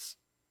pagans.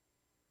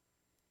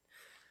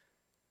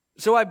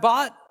 So I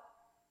bought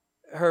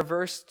her,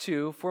 verse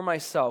 2, for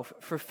myself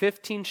for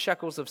 15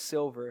 shekels of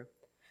silver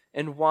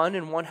and 1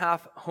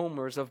 1/2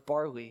 homers of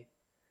barley.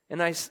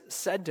 And I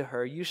said to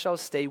her, you shall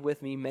stay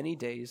with me many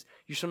days.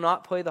 You shall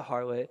not play the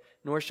harlot,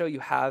 nor shall you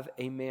have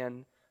a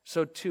man.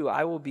 So too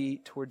I will be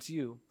towards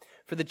you.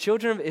 For the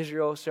children of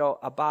Israel shall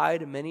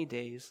abide many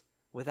days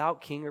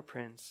without king or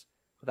prince,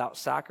 without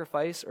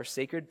sacrifice or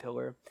sacred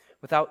pillar,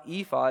 without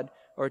ephod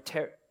or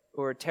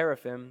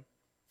teraphim.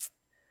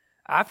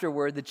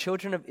 Afterward, the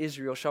children of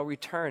Israel shall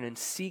return and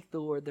seek the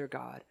Lord their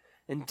God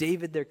and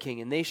David their king,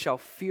 and they shall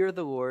fear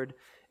the Lord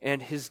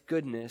and his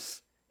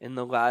goodness in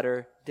the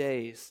latter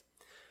days.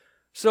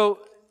 So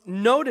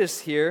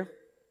notice here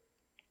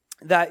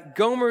that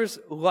Gomer's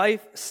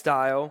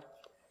lifestyle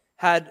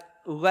had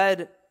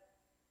led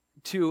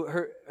to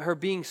her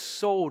being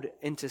sold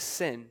into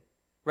sin,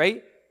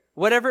 right?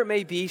 Whatever it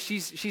may be,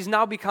 she's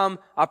now become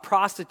a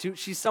prostitute.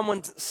 She's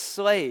someone's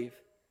slave.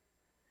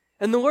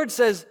 And the Lord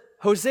says,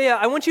 Hosea,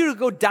 I want you to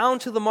go down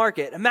to the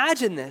market.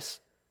 Imagine this.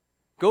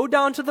 Go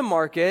down to the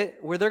market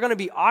where they're going to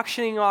be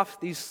auctioning off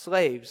these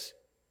slaves.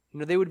 You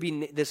know,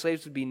 the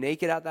slaves would be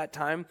naked at that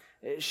time.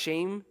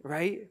 Shame,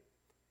 right?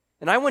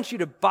 And I want you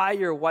to buy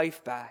your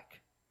wife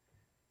back.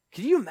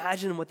 Can you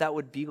imagine what that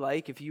would be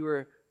like if you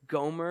were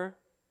Gomer?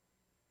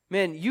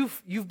 Man,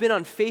 you've been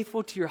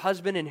unfaithful to your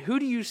husband, and who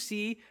do you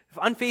see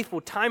unfaithful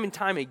time and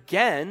time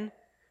again?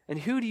 And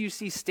who do you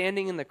see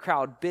standing in the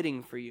crowd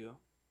bidding for you?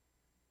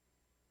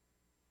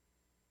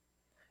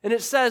 And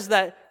it says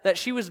that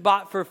she was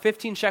bought for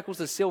 15 shekels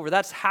of silver.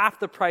 That's half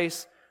the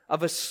price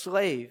of a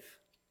slave.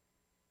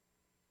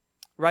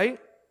 Right?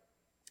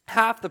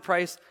 Half the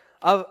price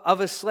of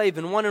a slave,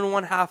 and 1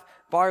 1/2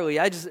 barley.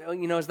 Is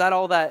that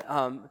all that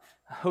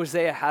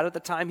Hosea had at the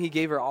time? He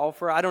gave her all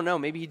for? I don't know.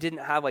 Maybe he didn't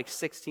have like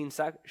 16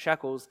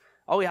 shekels.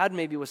 All he had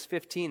maybe was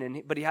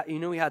 15, but he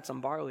had some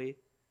barley.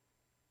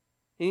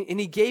 And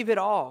he gave it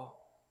all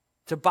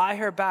to buy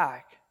her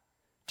back,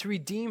 to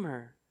redeem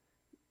her,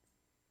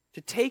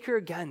 to take her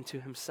again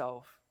to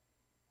himself.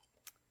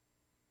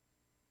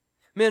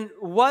 Man,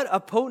 what a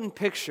potent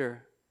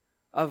picture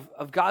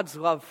of God's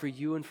love for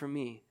you and for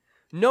me.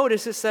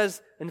 Notice it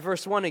says in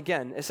verse 1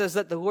 again, it says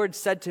that the Lord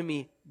said to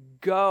me,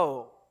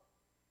 go.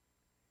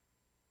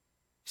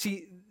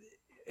 See,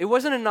 it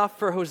wasn't enough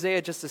for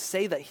Hosea just to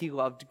say that he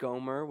loved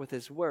Gomer with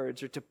his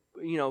words, or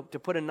to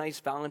put a nice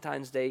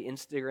Valentine's Day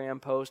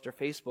Instagram post or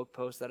Facebook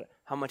post that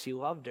how much he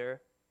loved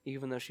her,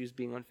 even though she was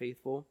being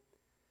unfaithful.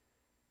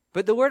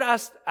 But the Lord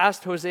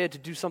asked Hosea to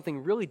do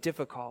something really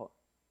difficult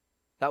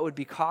that would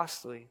be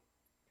costly.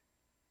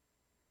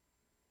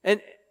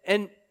 And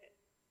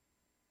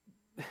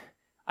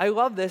I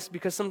love this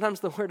because sometimes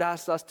the Lord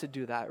asks us to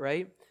do that,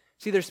 right?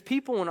 See, there's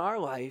people in our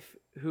life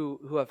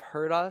who have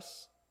hurt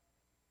us,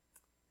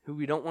 who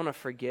we don't want to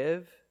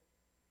forgive.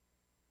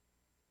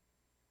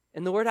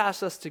 And the Lord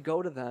asks us to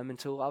go to them and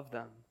to love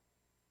them.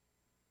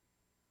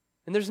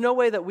 And there's no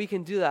way that we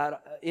can do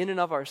that in and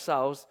of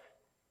ourselves.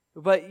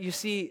 But you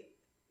see,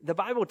 the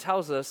Bible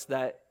tells us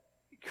that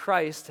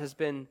Christ has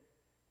been,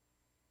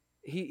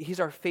 he's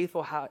our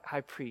faithful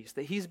high priest,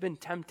 that he's been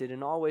tempted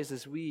in all ways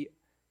as we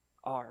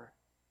are.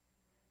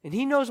 And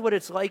he knows what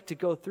it's like to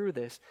go through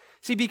this.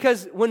 See,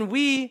 because when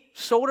we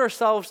sold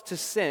ourselves to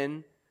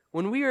sin,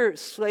 when we were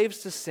slaves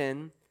to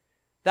sin,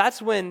 that's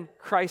when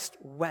Christ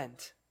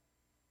went.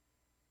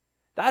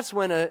 That's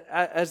when,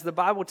 as the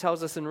Bible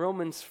tells us in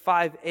Romans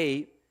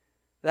 5:8,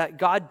 that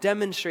God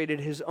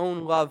demonstrated his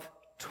own love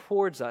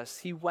towards us.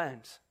 He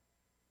went.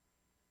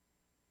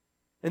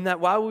 And that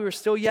while we were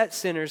still yet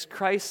sinners,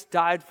 Christ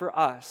died for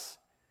us.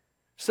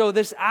 So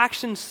this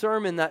action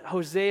sermon that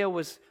Hosea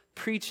was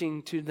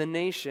preaching to the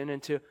nation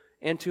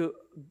and to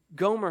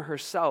Gomer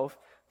herself,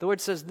 the Lord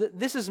says,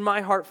 this is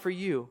my heart for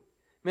you.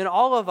 Man,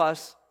 all of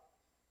us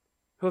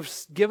who have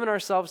given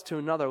ourselves to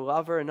another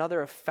lover,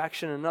 another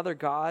affection, another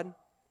God,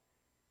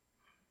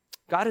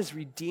 God has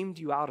redeemed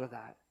you out of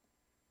that.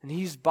 And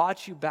he's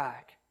bought you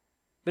back.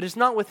 But it's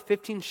not with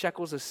 15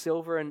 shekels of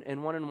silver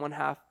and 1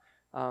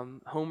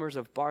 1/2 homers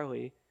of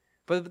barley.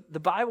 But the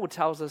Bible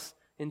tells us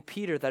in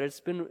Peter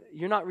that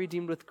you're not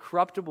redeemed with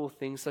corruptible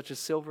things such as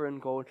silver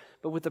and gold,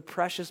 but with the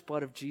precious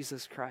blood of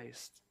Jesus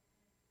Christ.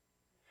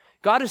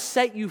 God has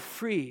set you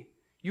free.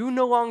 You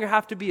no longer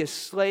have to be a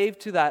slave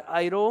to that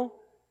idol.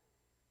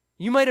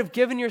 You might have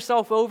given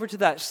yourself over to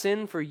that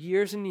sin for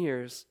years and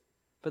years,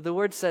 but the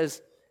Lord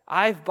says,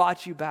 I've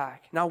bought you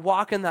back. Now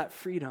walk in that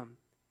freedom.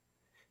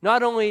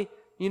 Not only,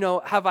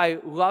 have I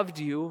loved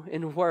you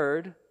in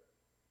word,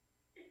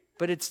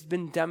 but it's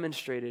been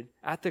demonstrated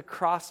at the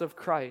cross of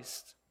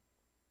Christ.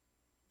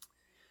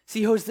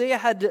 See, Hosea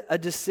had a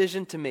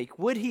decision to make.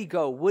 Would he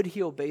go? Would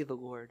he obey the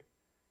Lord?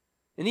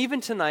 And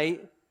even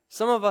tonight,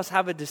 some of us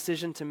have a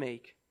decision to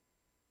make.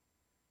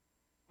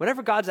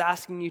 Whatever God's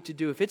asking you to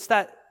do, if it's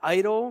that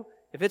idol,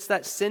 if it's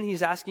that sin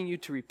he's asking you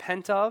to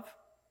repent of,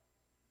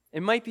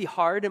 it might be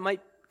hard, it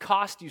might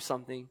cost you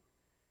something.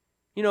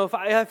 You know, if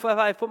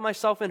I put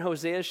myself in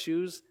Hosea's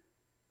shoes,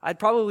 I'd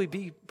probably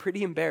be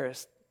pretty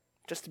embarrassed,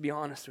 just to be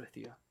honest with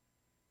you.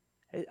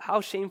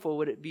 How shameful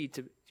would it be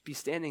to be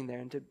standing there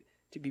and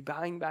to be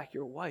buying back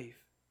your wife?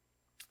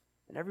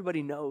 And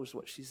everybody knows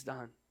what she's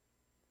done.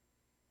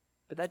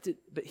 But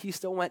he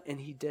still went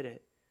and he did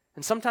it.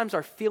 And sometimes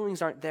our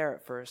feelings aren't there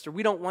at first, or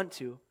we don't want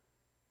to.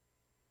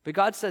 But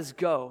God says,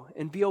 go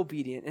and be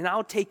obedient, and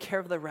I'll take care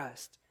of the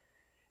rest.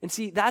 And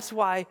see, that's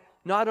why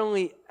not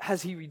only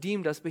has he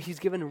redeemed us, but he's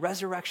given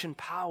resurrection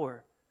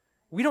power.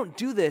 We don't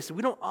do this.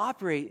 We don't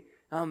operate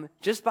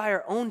just by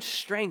our own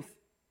strength.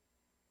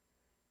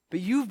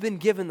 But you've been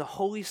given the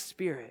Holy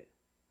Spirit.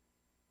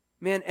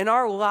 Man, in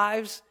our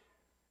lives,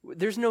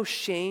 there's no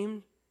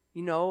shame,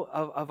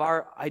 of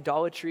our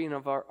idolatry and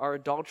of our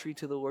adultery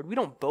to the Lord. We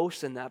don't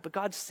boast in that, but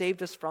God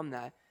saved us from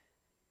that.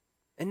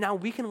 And now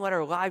we can let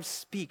our lives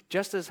speak,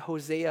 just as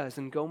Hosea's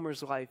and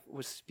Gomer's life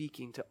was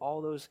speaking to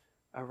all those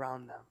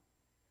around them,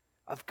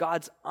 of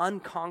God's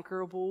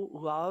unconquerable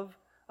love,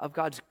 of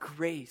God's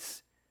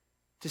grace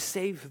to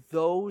save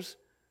those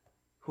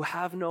who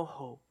have no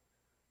hope,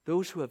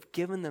 those who have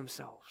given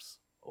themselves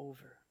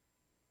over.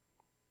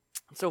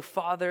 And so,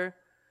 Father,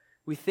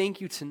 we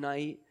thank you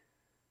tonight,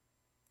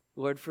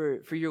 Lord,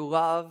 for your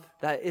love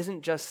that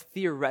isn't just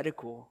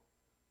theoretical.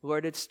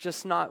 Lord, it's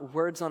just not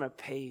words on a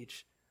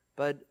page,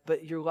 but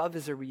your love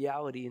is a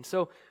reality. And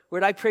so,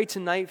 Lord, I pray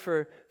tonight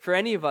for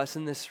any of us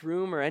in this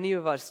room or any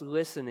of us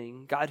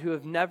listening, God, who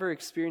have never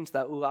experienced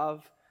that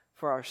love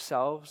for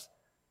ourselves,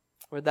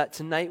 Lord, that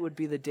tonight would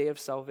be the day of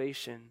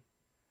salvation,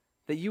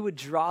 that you would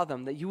draw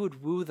them, that you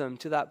would woo them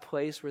to that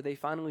place where they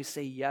finally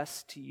say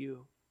yes to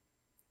you.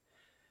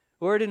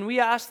 Lord, and we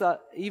ask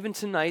that even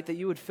tonight that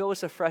you would fill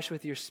us afresh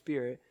with your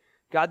Spirit.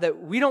 God,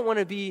 that we don't want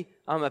to be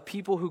a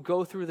people who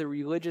go through the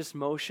religious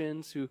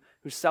motions, who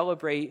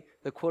celebrate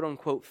the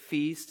quote-unquote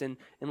feast, and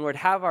Lord,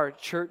 have our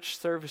church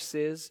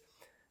services,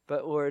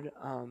 but Lord,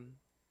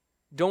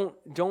 don't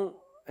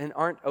and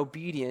aren't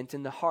obedient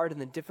in the hard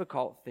and the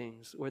difficult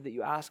things, Lord, that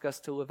you ask us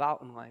to live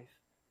out in life.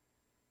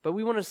 But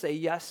we want to say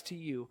yes to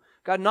you.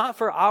 God, not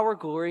for our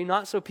glory,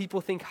 not so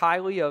people think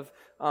highly of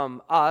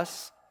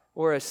us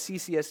or as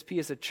CCSP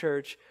as a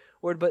church,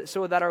 Lord, but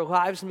so that our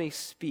lives may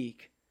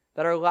speak,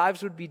 that our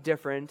lives would be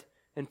different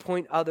and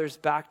point others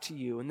back to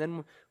you. And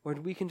then,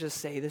 Lord, we can just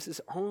say, this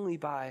is only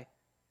by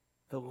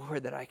the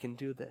Lord that I can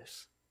do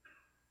this.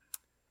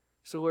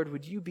 So, Lord,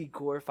 would you be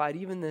glorified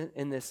even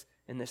in this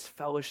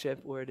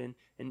fellowship, Lord, and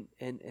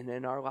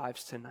in our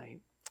lives tonight.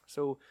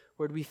 So,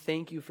 Lord, we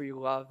thank you for your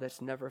love that's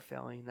never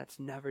failing, that's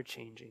never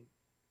changing.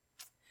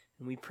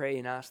 And we pray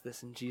and ask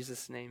this in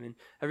Jesus' name. And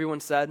everyone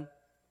said,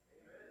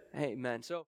 Amen. So